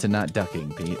committed to not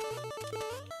ducking, Pete.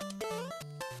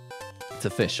 It's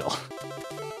official.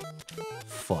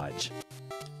 Fudge.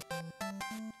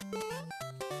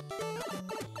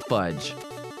 Fudge.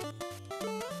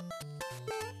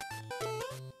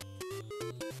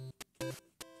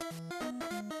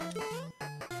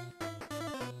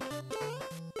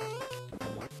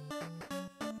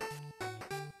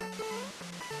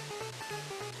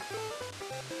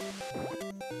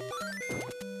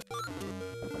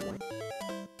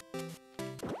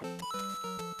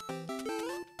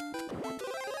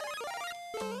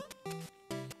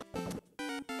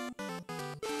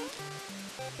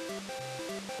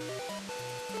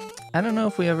 I don't know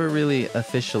if we ever really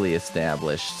officially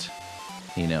established,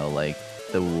 you know, like,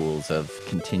 the rules of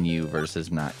continue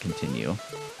versus not continue.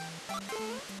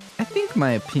 I think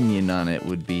my opinion on it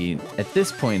would be, at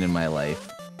this point in my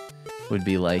life, would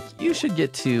be like, you should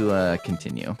get to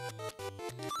continue.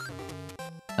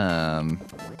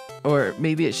 Or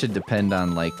maybe it should depend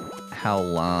on, like, how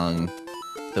long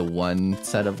the one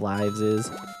set of lives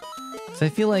is. So I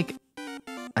feel like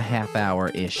a half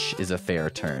hour-ish is a fair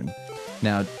turn.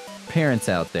 Now, parents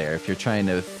out there, if you're trying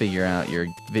to figure out your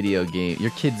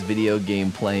kid's video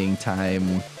game playing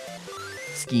time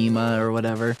schema or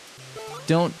whatever,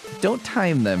 don't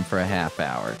time them for a half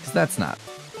hour, because that's not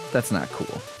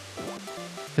cool.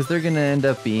 Because they're gonna end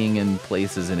up being in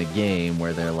places in a game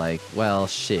where they're like, well,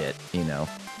 shit, you know,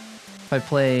 if I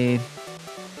play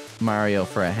Mario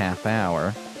for a half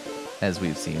hour, as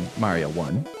we've seen, Mario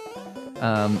 1,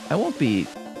 I won't be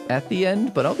at the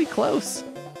end, but I'll be close.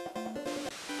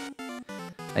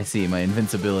 I see, my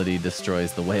invincibility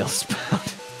destroys the whale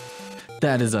spout.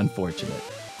 That is unfortunate.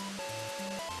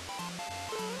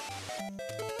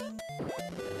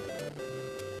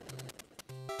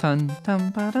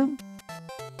 Dun-dum-ba-dum.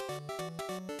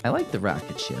 I like the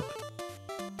rocket ship.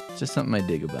 It's just something I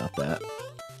dig about that.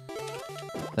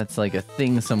 That's like a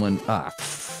thing someone... Ah,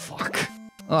 fuck.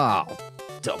 Oh,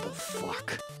 double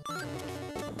fuck.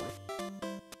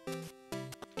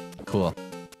 Cool.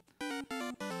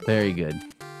 Very good.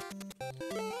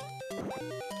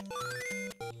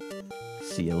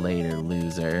 See you later,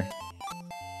 loser.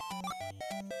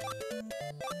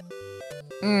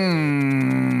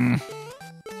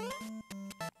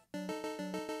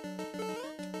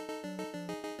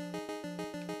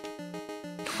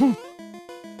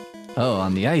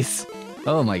 on the ice.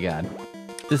 Oh my god.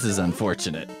 This is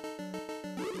unfortunate.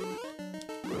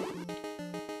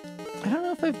 I don't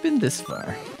know if I've been this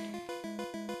far.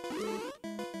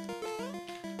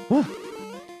 Whew.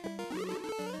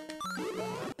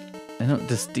 I don't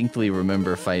distinctly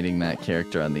remember fighting that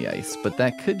character on the ice, but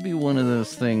that could be one of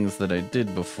those things that I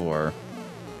did before,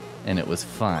 and it was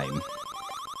fine.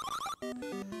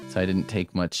 So I didn't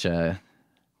take much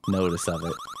notice of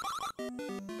it.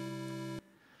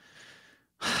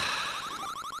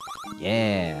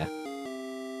 Yeah.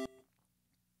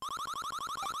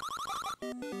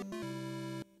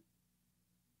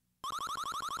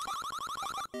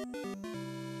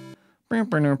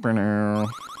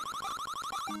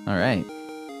 Alright.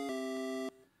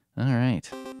 Alright.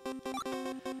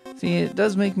 See, it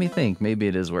does make me think maybe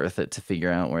it is worth it to figure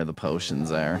out where the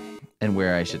potions are. And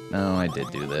where I should... Oh, I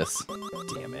did do this.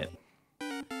 Damn it.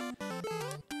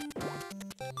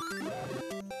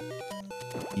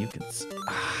 You can...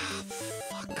 Ah,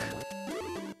 fuck.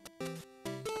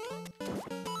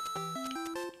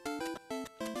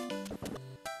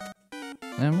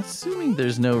 I'm assuming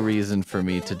there's no reason for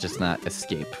me to just not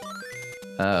escape.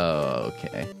 Oh,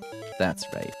 okay. That's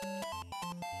right.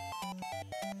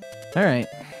 Alright.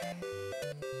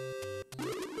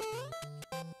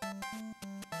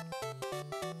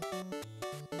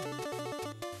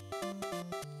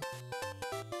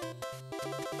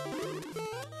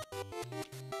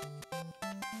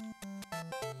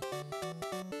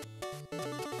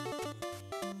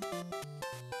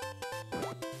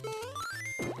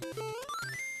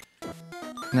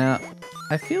 Now,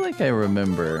 I feel like I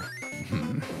remember...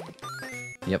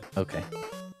 Yep, okay.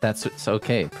 It's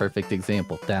okay, perfect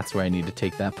example. That's where I need to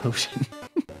take that potion.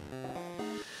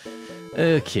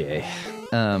 Okay.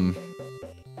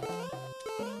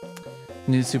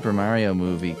 New Super Mario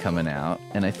movie coming out,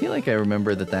 and I feel like I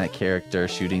remember that character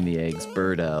shooting the eggs,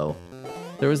 Birdo,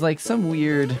 there was like some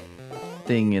weird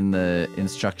thing in the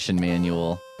instruction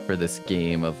manual for this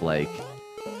game of like,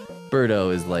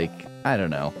 Birdo is like, I don't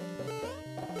know,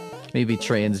 maybe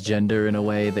transgender in a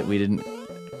way that we didn't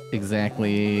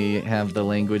exactly have the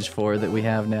language for that we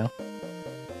have now.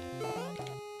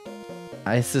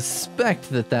 I suspect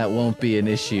that won't be an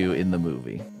issue in the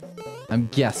movie. I'm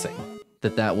guessing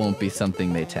that won't be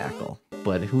something they tackle,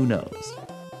 but who knows?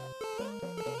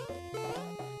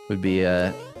 Would be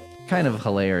kind of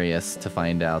hilarious to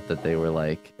find out that they were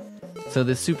like, so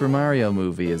this Super Mario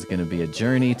movie is going to be a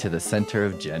journey to the center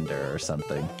of gender or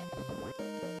something.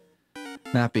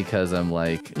 Not because I'm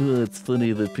like, oh, it's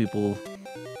funny that people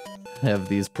have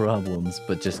these problems,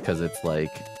 but just because it's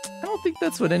like, I don't think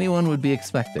that's what anyone would be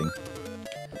expecting.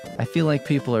 I feel like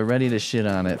people are ready to shit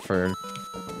on it for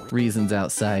reasons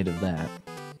outside of that.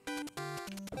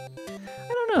 I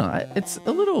don't know, it's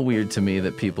a little weird to me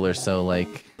that people are so,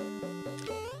 like,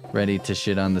 ready to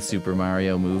shit on the Super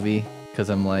Mario movie, because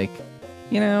I'm like,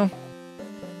 you know,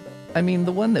 I mean,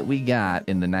 the one that we got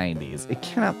in the 90s, it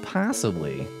cannot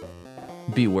possibly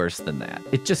be worse than that.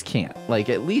 It just can't. Like,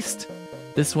 at least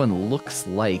this one looks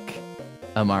like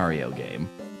a Mario game.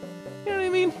 You know what I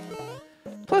mean?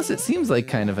 Plus, it seems like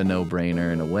kind of a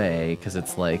no-brainer in a way, because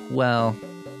it's like, well,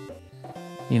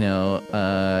 you know,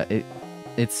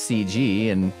 it's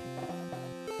CG, and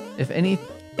if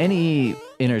any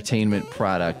entertainment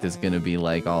product is going to be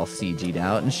like all CG'd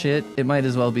out and shit, it might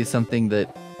as well be something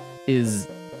that is,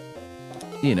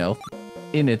 you know,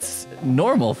 in its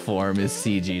normal form is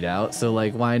CG'd out, so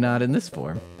like, why not in this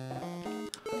form?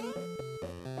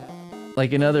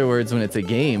 Like, in other words, when it's a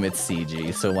game, it's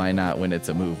CG, so why not when it's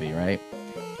a movie, right?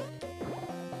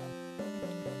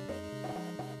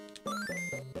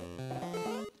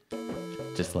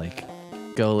 Just like,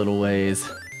 go a little ways,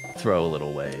 throw a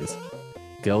little ways.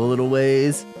 Go a little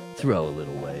ways, throw a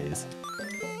little ways.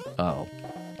 Oh.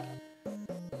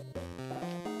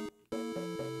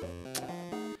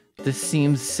 This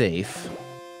seems safe.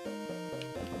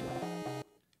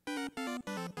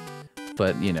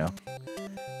 But, you know,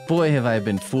 boy, have I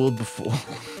been fooled before.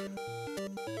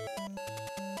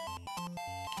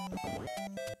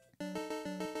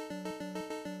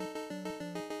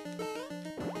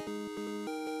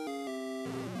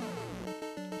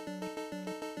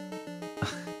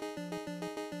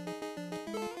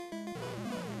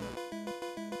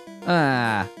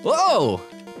 Whoa!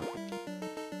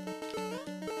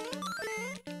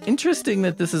 Interesting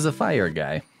that this is a fire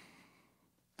guy.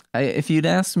 If you'd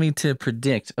asked me to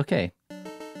predict... Okay.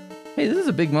 Hey, this is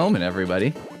a big moment,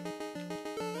 everybody.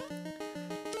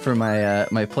 For my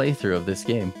my playthrough of this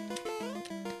game.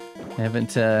 I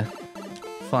haven't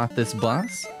fought this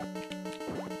boss.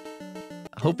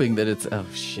 Hoping that it's... Oh,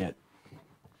 shit.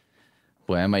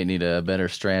 Boy, I might need a better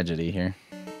strategy here.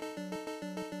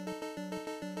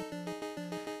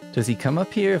 Does he come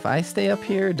up here if I stay up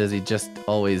here? Or does he just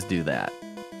always do that?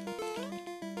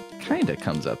 Kinda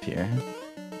comes up here.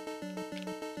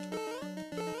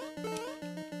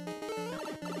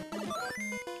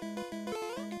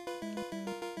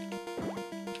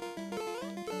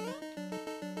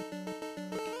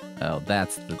 Oh,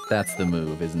 that's the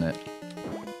move, isn't it?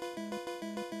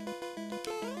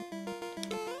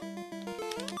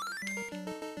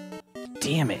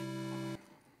 Damn it.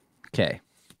 Okay.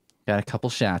 Got a couple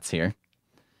shots here.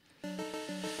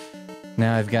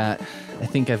 Now I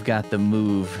think I've got the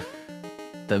move,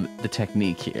 the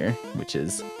technique here, which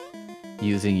is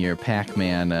using your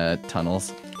Pac-Man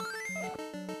tunnels.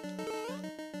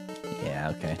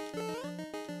 Yeah, okay.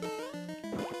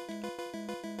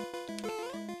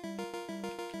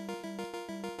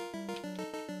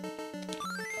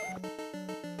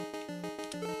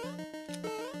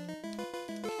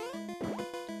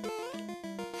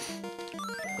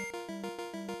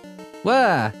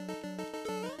 Wah!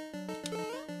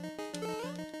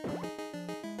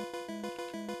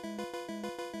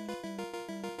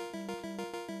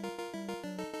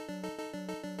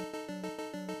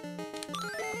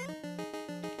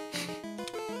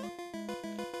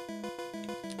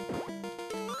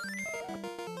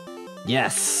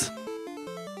 Yes!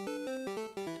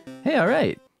 Hey,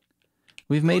 alright.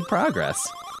 We've made progress.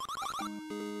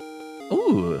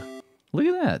 Ooh, look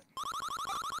at that.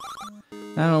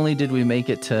 Not only did we make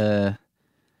it to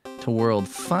World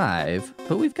 5,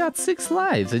 but we've got 6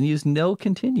 lives and used no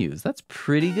continues. That's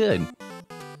pretty good.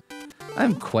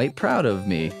 I'm quite proud of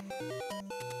me.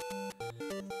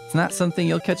 It's not something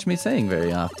you'll catch me saying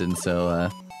very often, so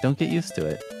don't get used to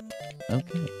it.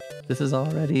 Okay, this is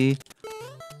already...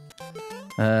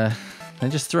 they're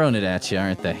just throwing it at you,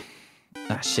 aren't they?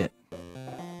 Ah, shit.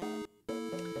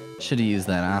 Should've used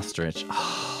that ostrich.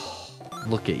 Oh,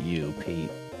 look at you, Pete.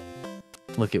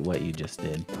 Look at what you just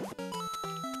did.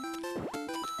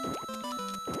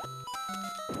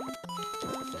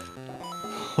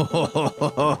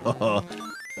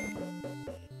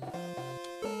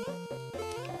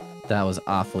 That was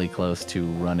awfully close to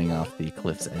running off the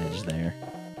cliff's edge there.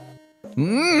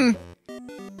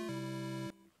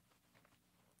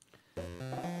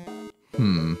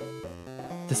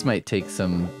 This might take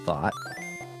some thought.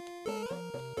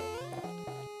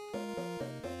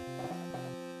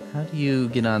 How do you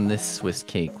get on this Swiss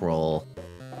cake roll?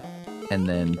 And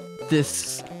then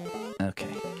this...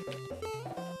 Okay.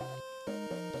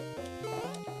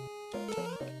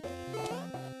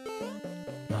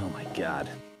 Oh my god.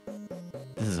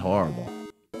 This is horrible.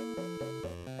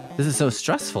 This is so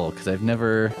stressful, because I've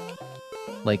never,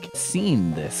 like,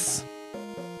 seen this.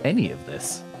 Any of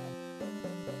this.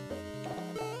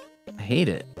 I hate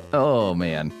it. Oh,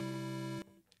 man.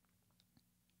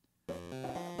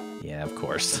 Yeah, of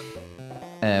course.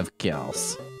 Of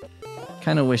course.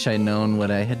 Kind of wish I'd known what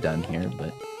I had done here,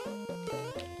 but...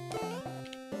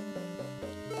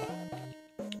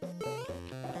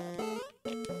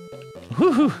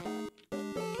 Woohoo!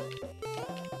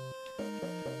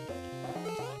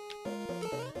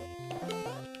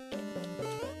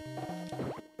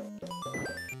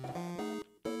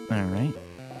 Alright.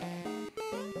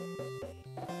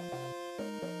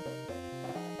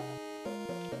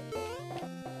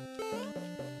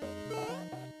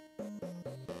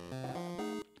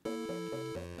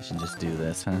 I should just do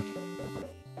this, huh?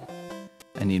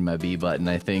 I need my B button,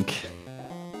 I think.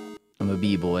 I'm a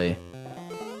B-boy.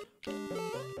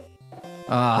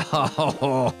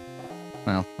 Oh,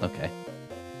 well, okay.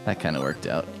 That kind of worked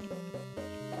out.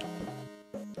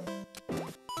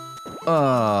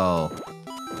 Oh.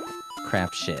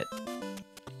 Crap shit.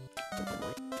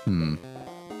 Can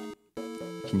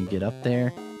you get up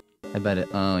there? I bet it...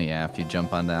 Oh, yeah, if you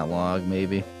jump on that log,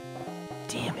 maybe.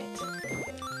 Damn it.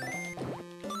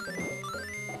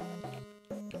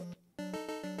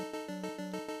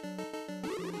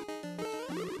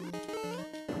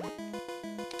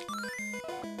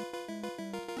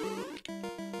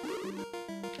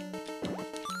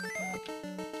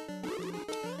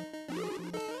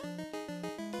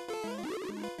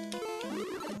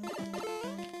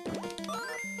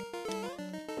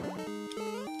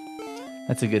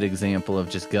 That's a good example of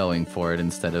just going for it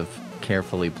instead of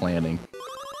carefully planning.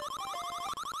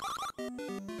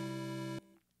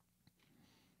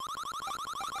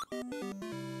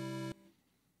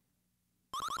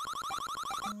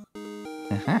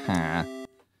 Haha.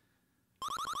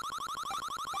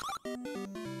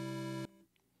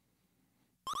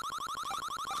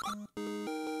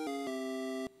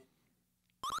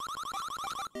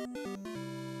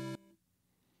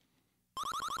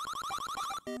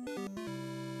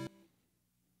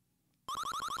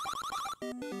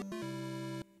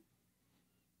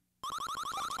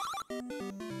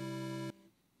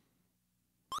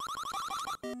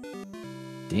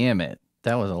 Damn it.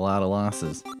 That was a lot of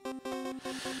losses.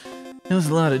 It was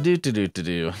a lot of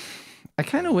do. I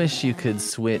kind of wish you could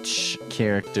switch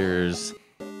characters,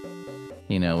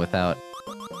 you know, without...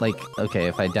 Like, okay,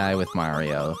 if I die with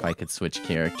Mario, if I could switch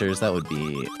characters, that would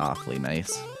be awfully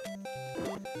nice.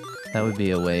 That would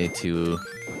be a way to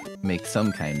make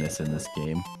some kindness in this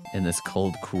game. In this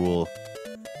cold, cruel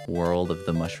world of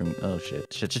the mushroom... Oh,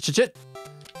 shit. Shit!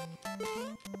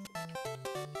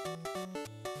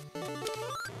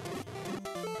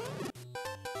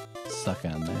 Suck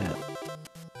on that.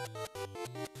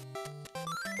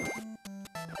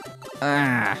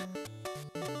 Ah!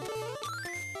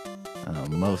 Oh,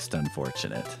 most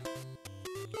unfortunate.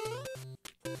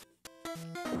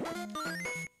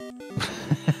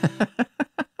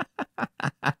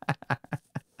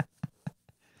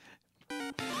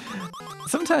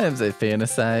 Sometimes I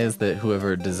fantasize that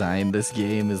whoever designed this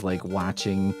game is like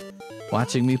watching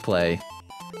me play,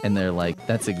 and they're like,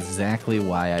 that's exactly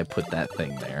why I put that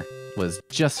thing there, was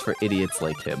just for idiots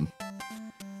like him.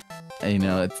 And, you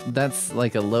know, that's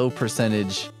like a low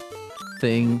percentage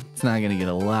thing. It's not gonna get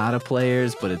a lot of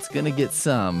players, but it's gonna get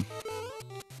some.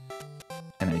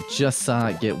 And I just saw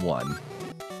it get one.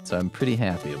 So I'm pretty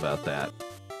happy about that.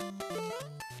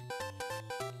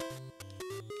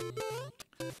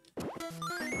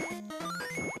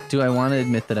 Do I want to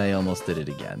admit that I almost did it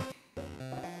again?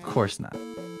 Of course not.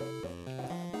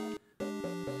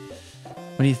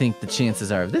 What do you think the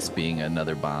chances are of this being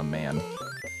another bomb man?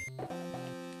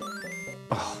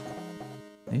 Oh,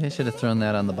 maybe I should have thrown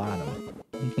that on the bottom.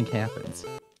 What do you think happens?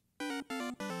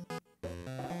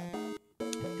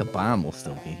 The bomb will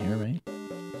still be here, right?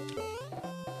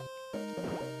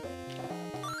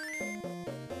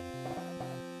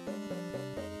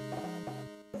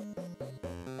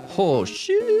 Oh,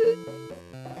 shit!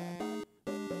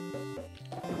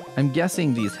 I'm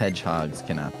guessing these hedgehogs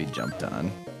cannot be jumped on.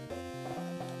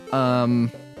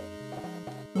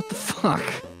 What the fuck?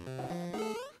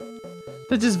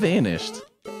 That just vanished.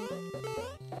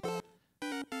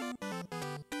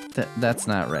 That's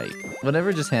not right.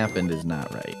 Whatever just happened is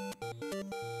not right.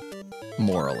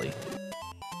 Morally.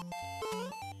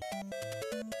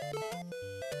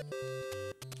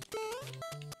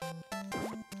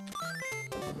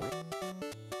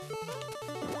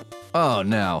 Oh,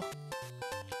 no.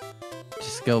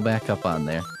 Just go back up on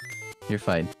there. You're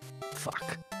fine.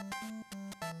 Fuck.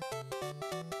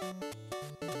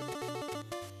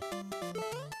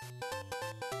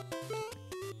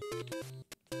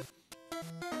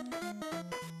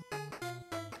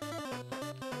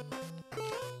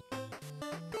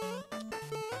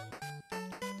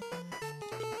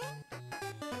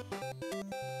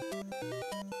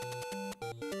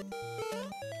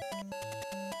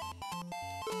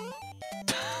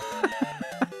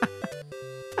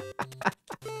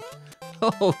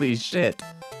 Holy shit.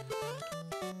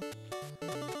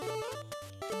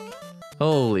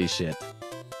 Holy shit.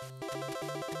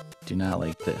 Do not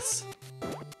like this.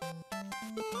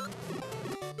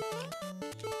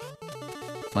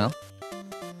 Well,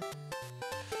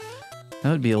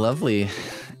 that would be a lovely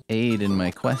aid in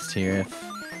my quest here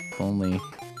if only...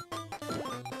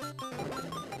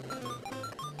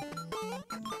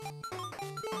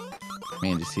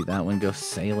 Man, did you see that one go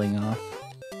sailing off?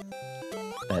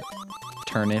 That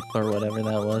turnip or whatever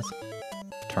that was.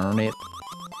 Turnip.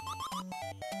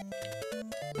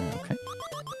 Okay.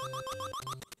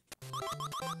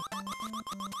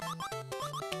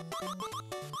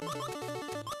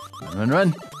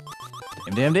 Run.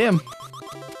 Damn.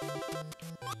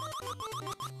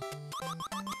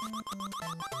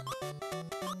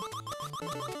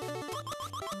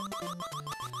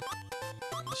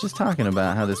 I was just talking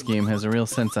about how this game has a real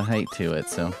sense of height to it,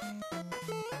 so...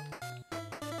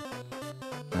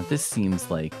 Now this seems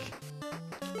like...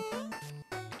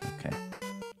 Okay.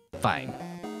 Fine.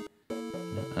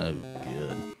 Oh,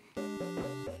 good.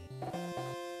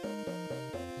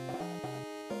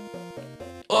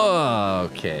 Oh,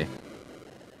 okay.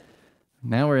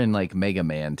 Now we're in, like, Mega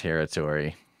Man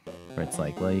territory. Where it's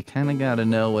like, well, you kind of gotta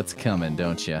know what's coming,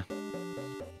 don't you?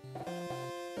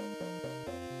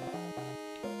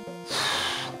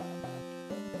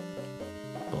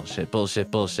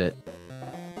 Bullshit.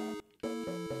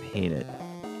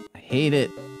 I hate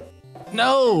it.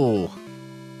 No!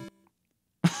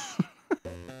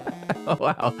 Oh,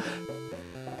 wow.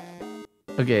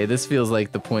 Okay, this feels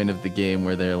like the point of the game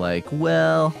where they're like,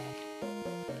 well,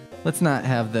 let's not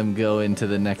have them go into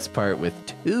the next part with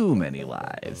too many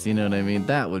lives. You know what I mean?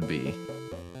 That would be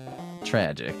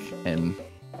tragic and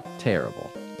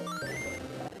Terrible.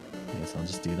 I guess I'll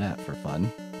just do that for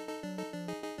fun.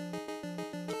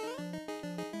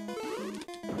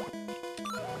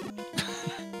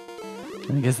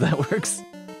 I guess that works.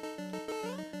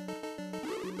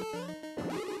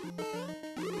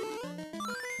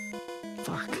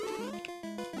 Fuck.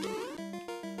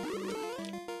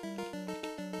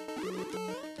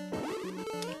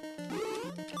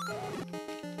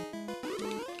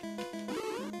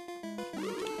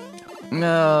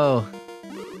 No.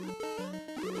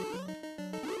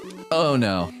 Oh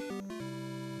no.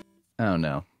 Oh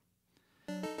no.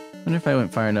 Wonder if I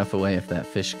went far enough away if that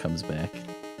fish comes back.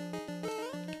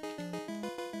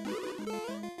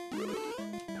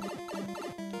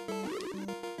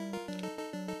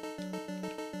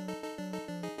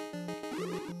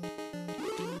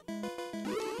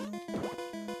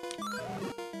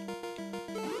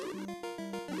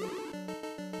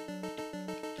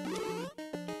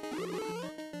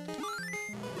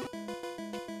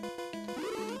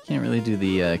 Can't really do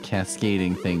the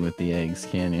cascading thing with the eggs,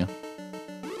 can you?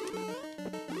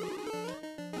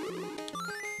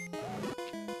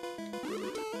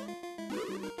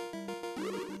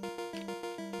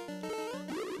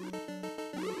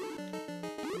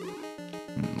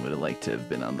 Would have liked to have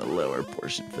been on the lower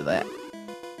portion for that.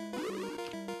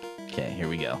 Okay, here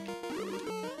we go.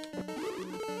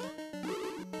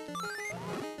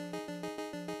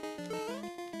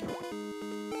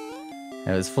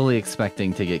 I was fully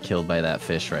expecting to get killed by that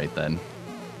fish right then.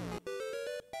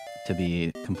 To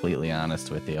be completely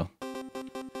honest with you.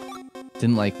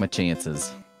 Didn't like my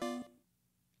chances.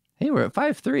 Hey, we're at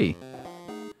 5-3.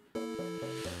 It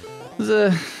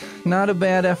was not a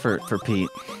bad effort for Pete.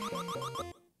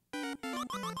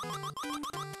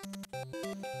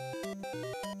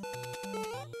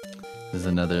 This is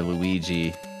another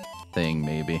Luigi thing,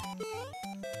 maybe.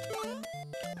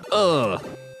 Ugh!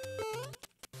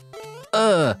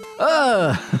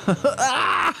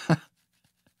 Ah!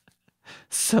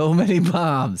 So many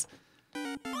bombs.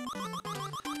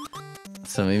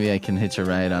 So maybe I can hitch a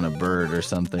ride on a bird or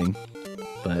something,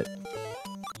 but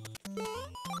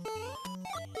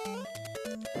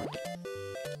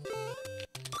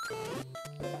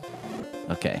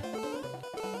okay.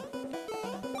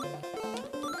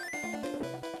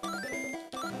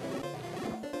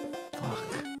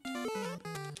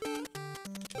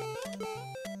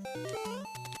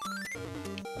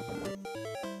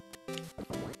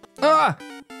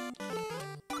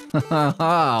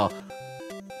 Ah!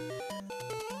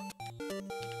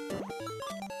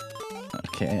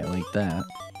 Okay, I like that.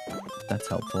 That's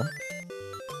helpful.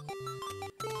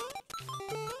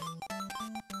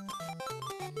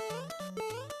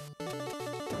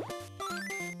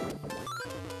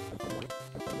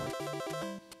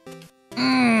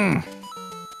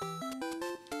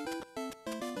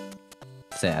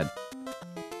 Sad.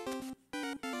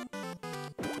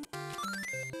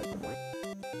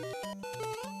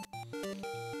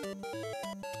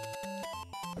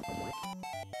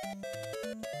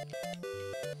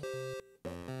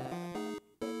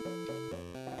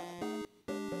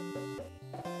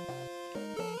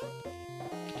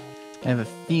 I have a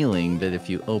feeling that if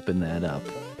you open that up,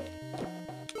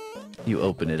 you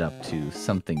open it up to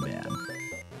something bad.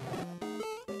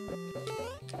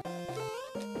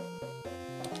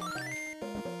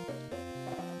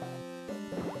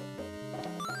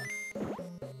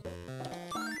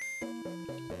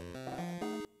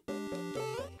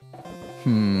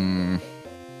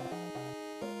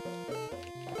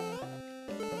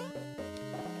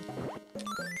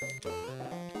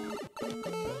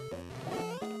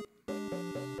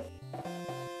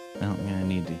 Well, I'm gonna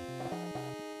need to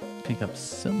pick up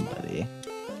somebody.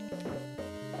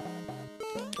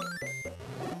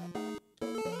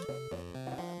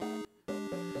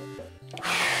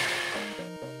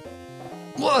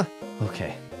 What?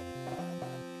 Okay.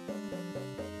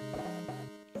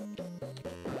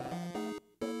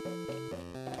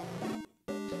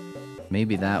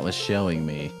 Maybe that was showing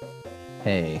me,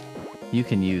 hey, you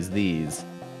can use these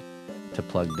to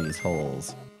plug these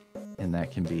holes, and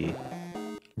that can be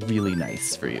really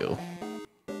nice for you.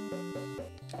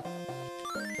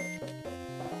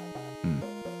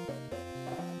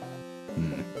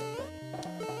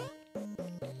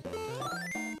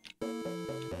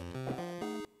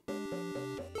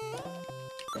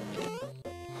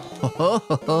 Ho ho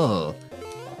ho ho!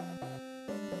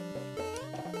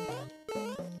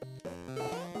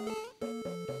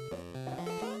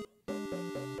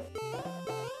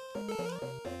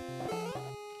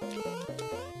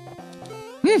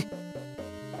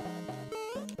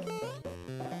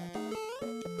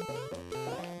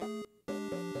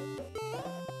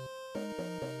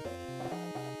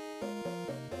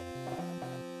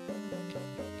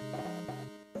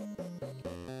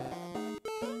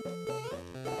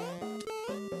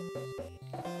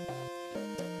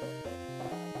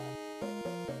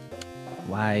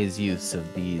 wise use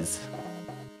of these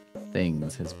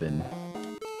things has been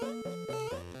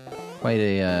quite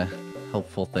a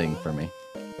helpful thing for me.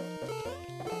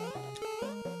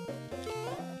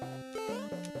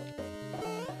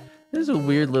 There's a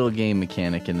weird little game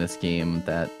mechanic in this game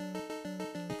that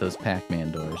those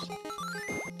Pac-Man doors.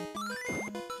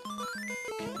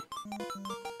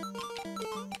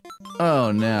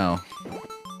 Oh no.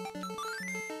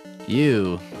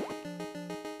 You.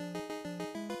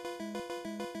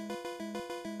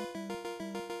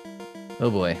 Oh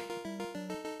boy.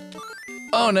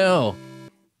 Oh no.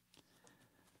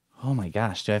 Oh my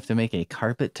gosh, do I have to make a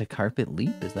carpet to carpet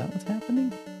leap? Is that what's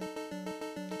happening?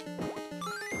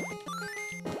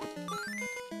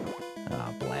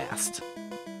 Ah, blast.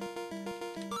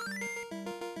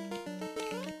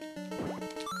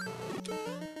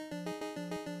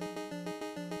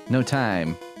 No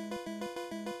time.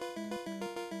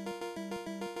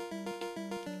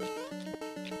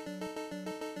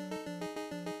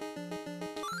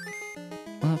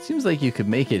 Well, it seems like you could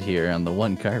make it here on the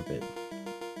one carpet.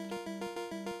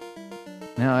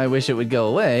 Now I wish it would go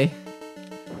away.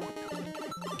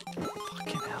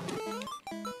 Fucking hell.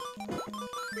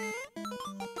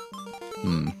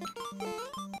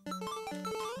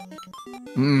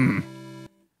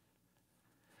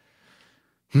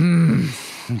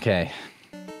 Okay.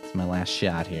 It's my last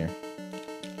shot here.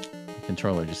 The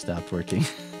controller just stopped working.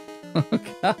 Oh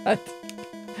god.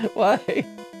 Why?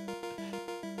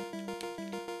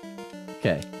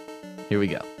 Okay. Here we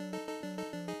go.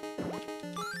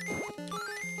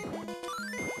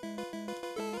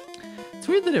 It's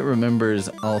weird that it remembers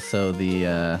also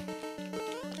the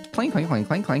clang clang clang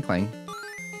clang clang clang.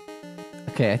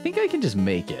 Okay, I think I can just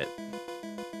make it.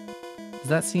 Does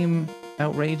that seem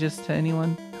outrageous to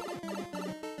anyone?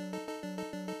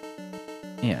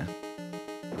 Yeah.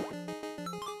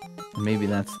 Maybe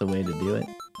that's the way to do it.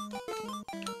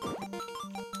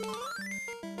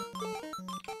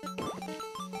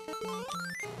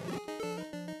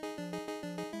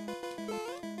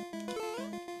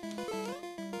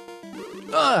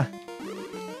 Ugh!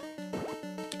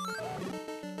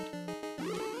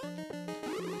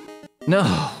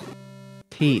 No!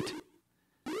 Pete.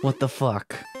 What the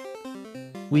fuck?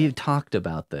 We've talked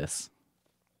about this.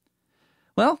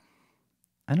 Well,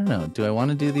 I don't know. Do I want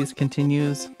to do these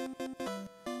continues?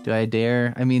 Do I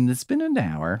dare? I mean, it's been an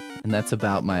hour, and that's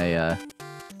about my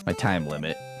my time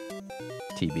limit.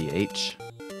 TBH.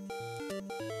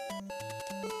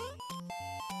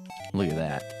 Look at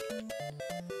that.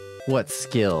 What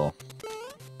skill?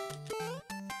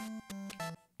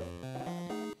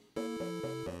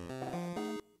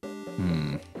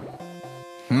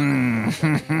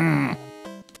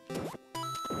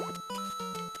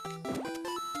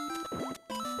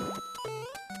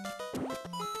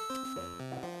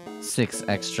 Six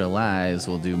extra lives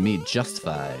will do me just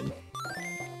fine.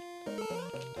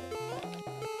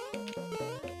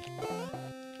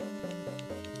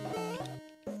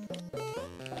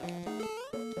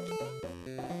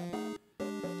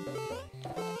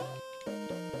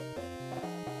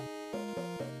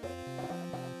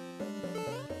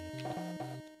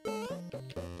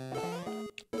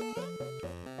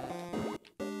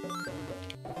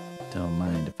 Don't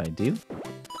mind if I do.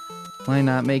 Why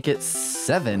not make it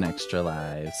 7 extra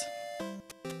lives?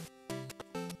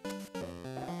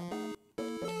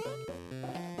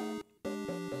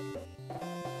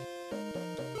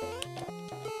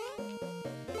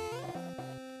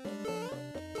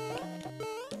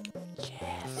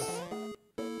 Yes.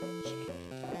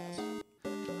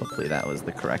 Hopefully that was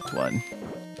the correct one.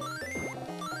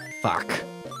 Fuck.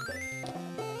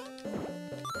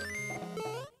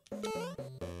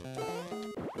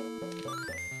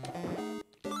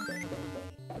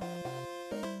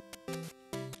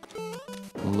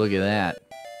 Look at that.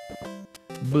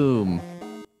 Boom.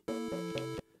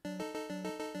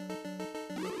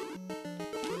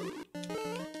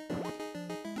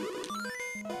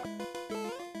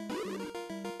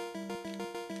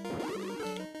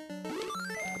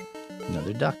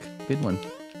 Another duck. Good one.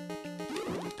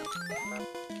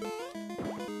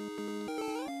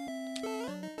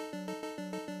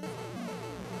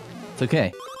 It's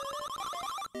okay.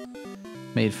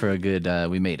 Made for a good,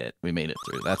 we made it. We made it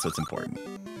through. That's what's important.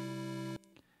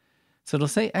 So it'll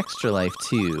say extra life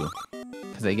too,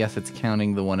 because I guess it's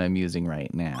counting the one I'm using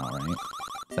right now, right?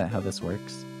 Is that how this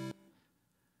works?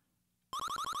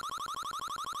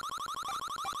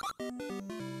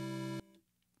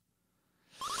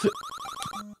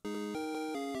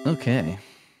 Okay.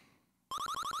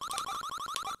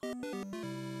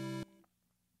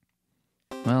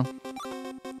 Well,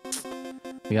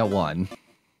 we got one.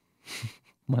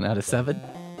 1 out of 7.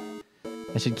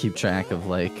 I should keep track of,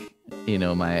 like, you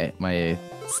know, my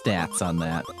stats on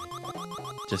that.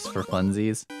 Just for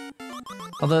funsies.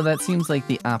 Although that seems like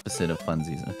the opposite of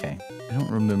funsies. Okay. I don't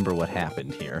remember what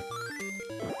happened here.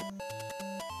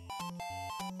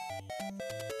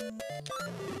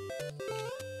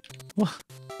 What?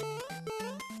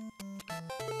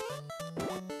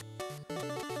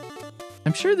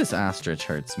 I'm sure this ostrich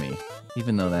hurts me,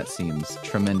 even though that seems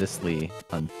tremendously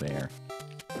unfair.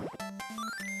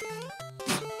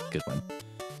 Good one.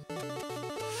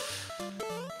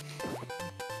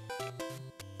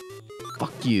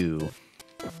 Fuck you.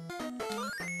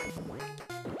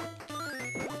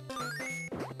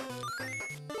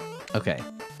 Okay,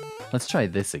 let's try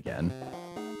this again.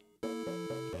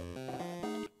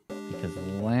 Because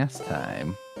last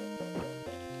time,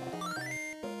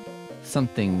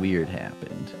 something weird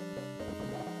happened.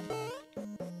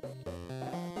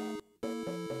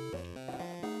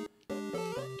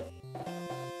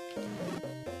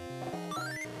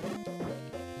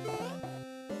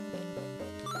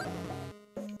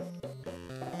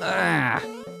 Ah!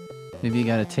 Maybe you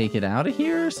gotta take it out of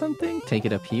here or something? Take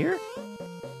it up here?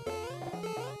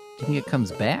 Do you think it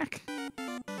comes back?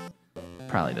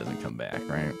 Probably doesn't come back,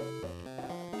 right?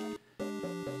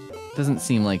 Doesn't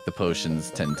seem like the potions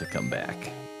tend to come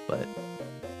back, but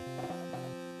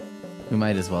we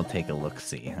might as well take a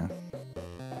look-see, huh?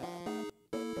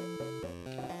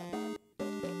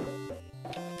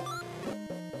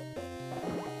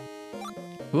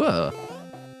 Whoa!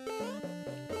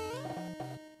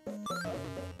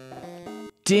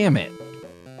 Damn it!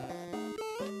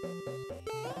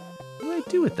 What do I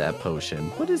do with that potion?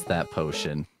 What is that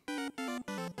potion?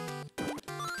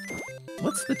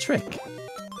 What's the trick?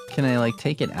 Can I, like,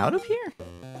 take it out of here?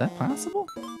 Is that possible?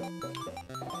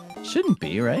 Shouldn't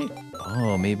be, right?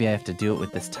 Oh, maybe I have to do it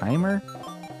with this timer?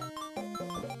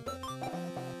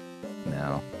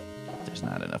 No, there's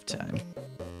not enough time.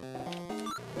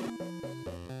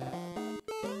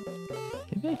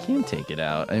 Maybe I can take it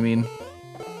out. I mean,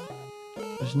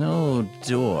 there's no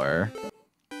door.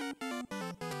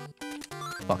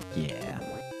 Fuck yeah.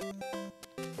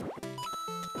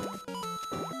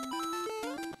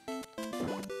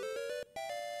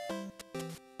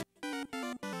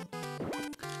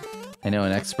 I know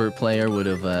an expert player would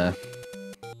have,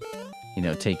 you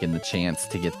know, taken the chance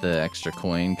to get the extra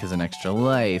coin, because an extra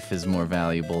life is more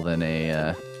valuable than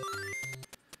a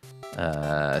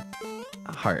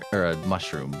heart or a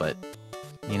mushroom. But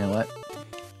you know what?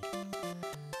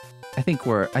 I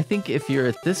think if you're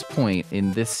at this point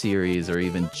in this series, or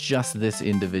even just this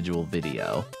individual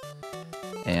video,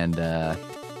 and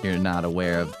you're not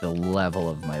aware of the level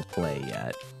of my play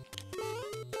yet,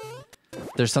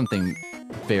 there's something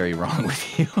very wrong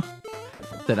with you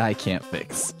that I can't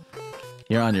fix.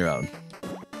 You're on your own.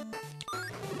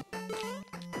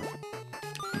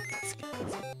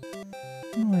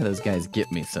 I don't know why those guys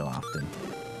get me so often.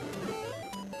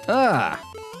 Ah!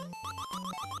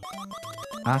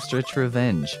 Ostrich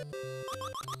revenge.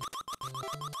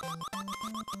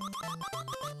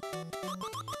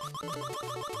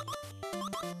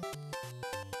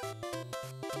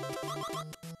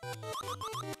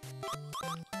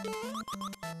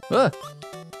 Ah!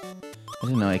 I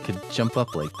didn't know I could jump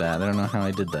up like that. I don't know how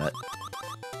I did that.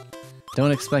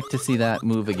 Don't expect to see that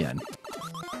move again.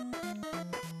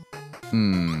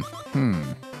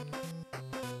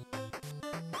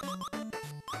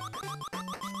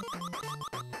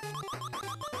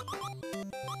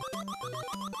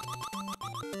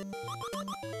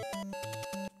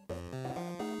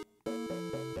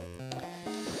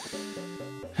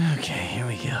 Okay, here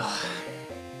we go.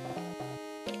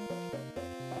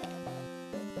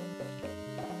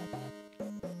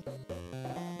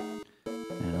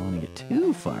 I don't want to get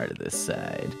too far to this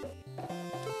side.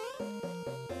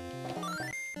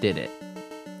 Did it.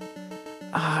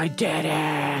 I did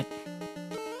it!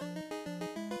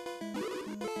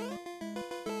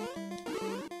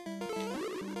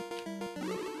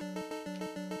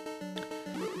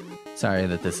 Sorry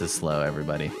that this is slow,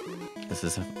 everybody. This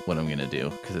is what I'm gonna do,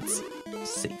 because it's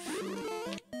safe.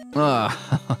 Oh,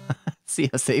 see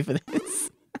how safe it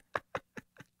is?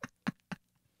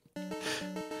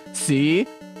 See?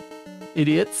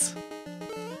 Idiots?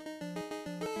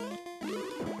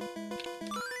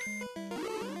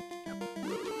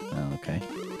 Oh, okay.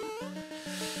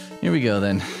 Here we go,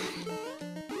 then.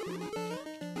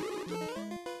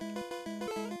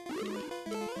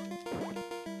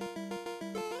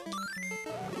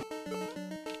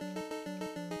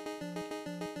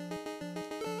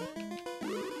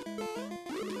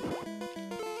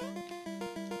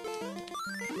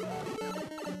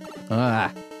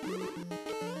 Ah.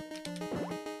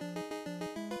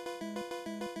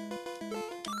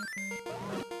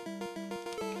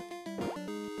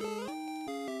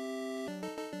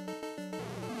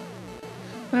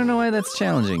 I don't know why that's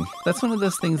challenging. That's one of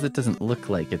those things that doesn't look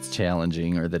like it's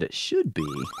challenging or that it should be,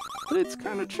 but it's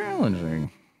kind of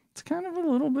challenging. It's kind of a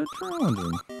little bit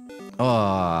challenging.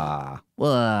 Oh,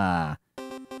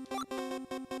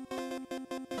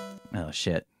 oh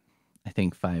shit. I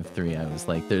think 5-3, I was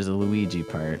like, there's a Luigi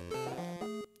part.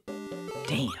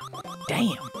 Damn.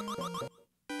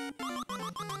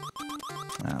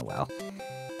 Oh, well.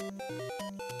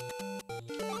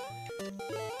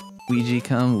 Ouija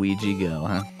come, Ouija go,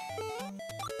 huh?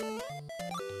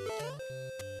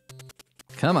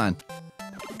 Come on.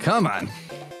 Come on.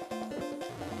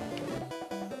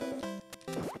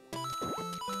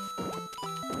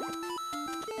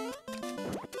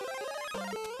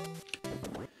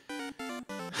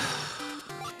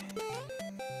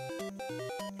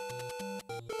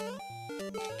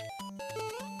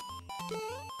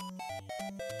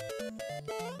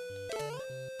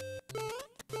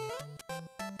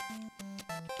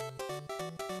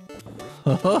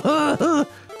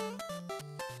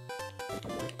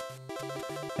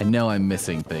 I know I'm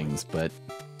missing things, but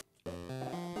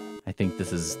I think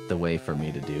this is the way for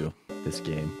me to do this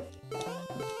game. I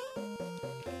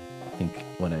think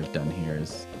what I've done here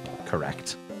is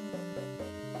correct.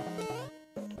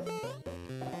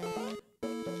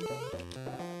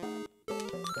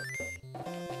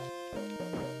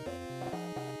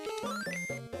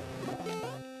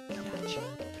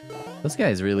 Those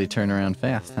guys really turn around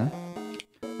fast, huh?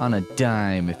 On a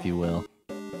dime, if you will.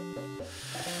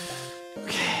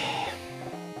 Okay.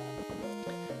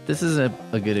 This is a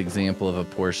good example of a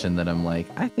portion that I'm like,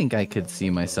 I think I could see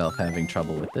myself having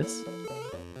trouble with this.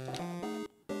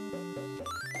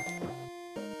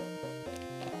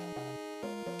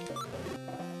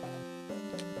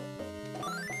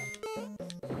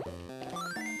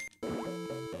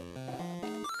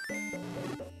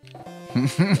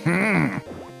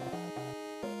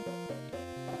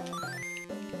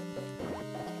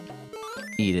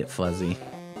 Eat it, Fuzzy.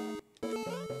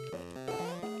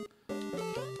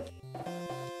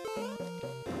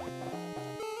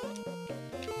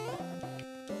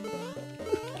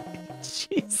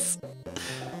 Jeez.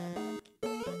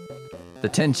 The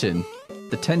tension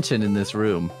in this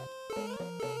room.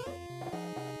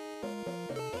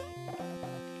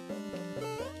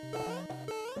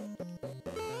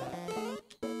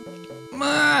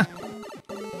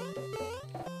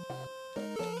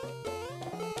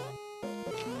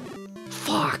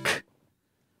 Fuck.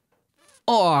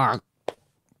 Oh.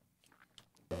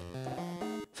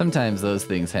 Sometimes those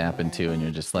things happen too, and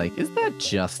you're just like, is that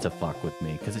just to fuck with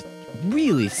me? Because it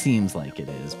really seems like it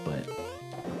is, but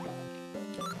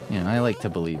you know, I like to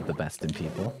believe the best in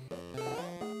people.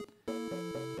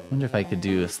 Wonder if I could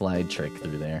do a slide trick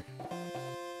through there.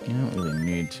 You don't really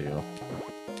need to.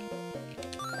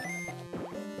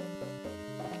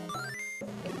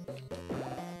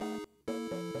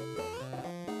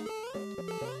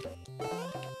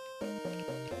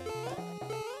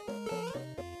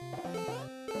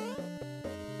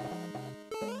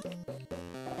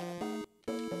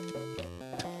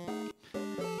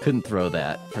 Couldn't throw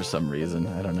that for some reason.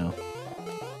 I don't know.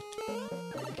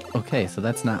 Okay, so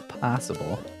that's not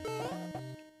possible.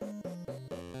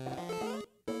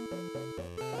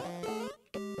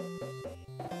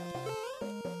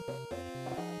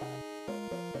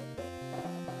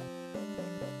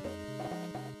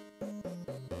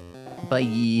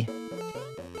 Bye.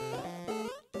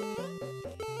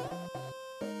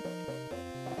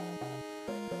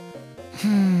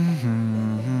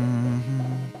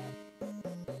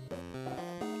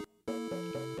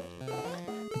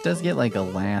 It does get like a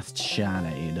last shot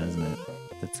at you, doesn't it?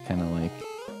 That's kind of like...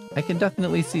 I can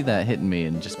definitely see that hitting me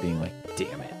and just being like,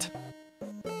 damn it.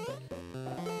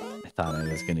 I thought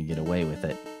I was gonna get away with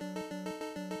it.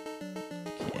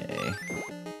 Okay.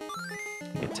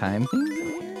 I can time things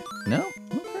in here? No?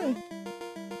 Okay.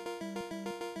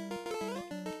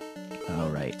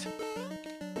 Alright.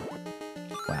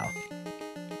 Wow.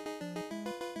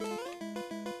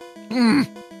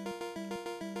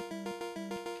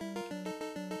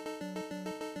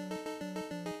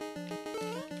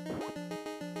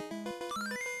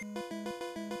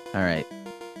 Alright.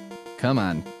 Come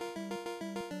on.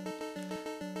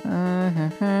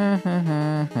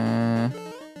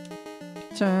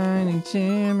 Shining,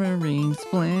 shimmering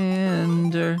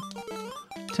splendor.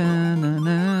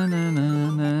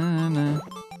 Ta-na-na-na-na-na-na.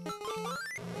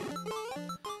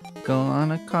 Go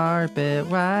on a carpet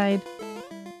ride.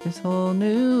 This whole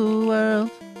new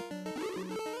world.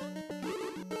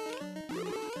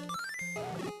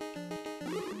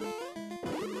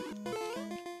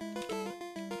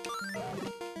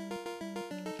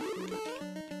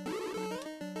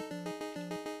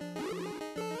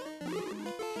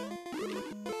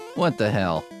 What the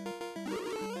hell?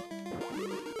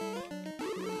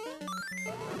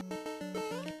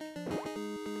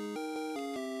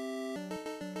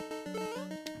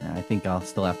 I think I'll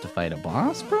still have to fight a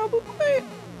boss, probably?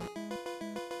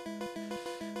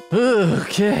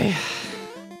 Okay.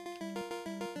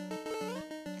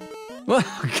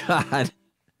 Oh, God.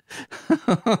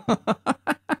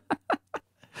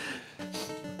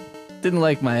 Didn't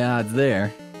like my odds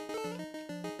there.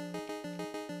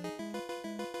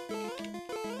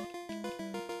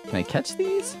 Can I catch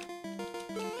these?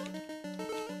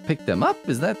 Pick them up?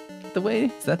 Is that the way?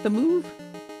 Is that the move?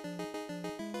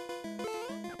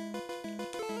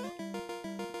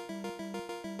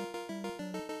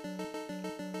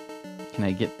 Can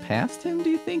I get past him, do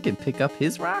you think, and pick up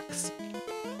his rocks?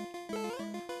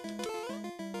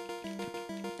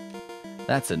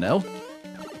 That's a no.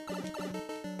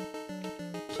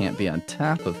 Can't be on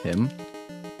top of him.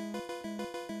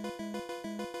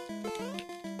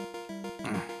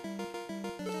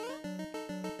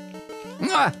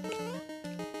 Ah!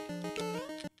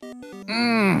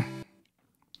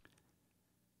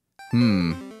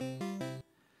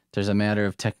 There's a matter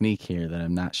of technique here that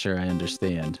I'm not sure I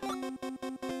understand.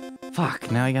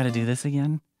 Fuck, now I gotta do this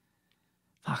again?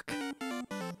 Fuck.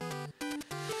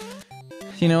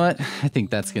 You know what? I think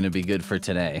that's gonna be good for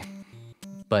today.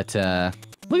 But,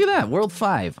 look at that, World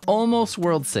 5. Almost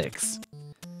World 6.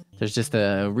 There's just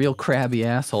a real crabby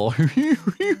asshole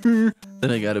that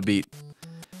I gotta beat.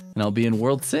 And I'll be in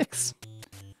World 6.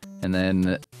 And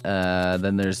then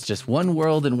there's just one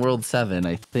world in World 7,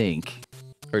 I think.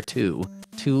 Or two.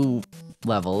 2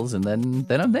 levels, and then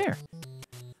I'm there.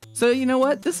 So, you know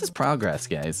what? This is progress,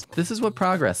 guys. This is what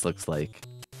progress looks like.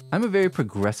 I'm a very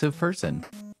progressive person.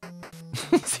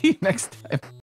 See you next time.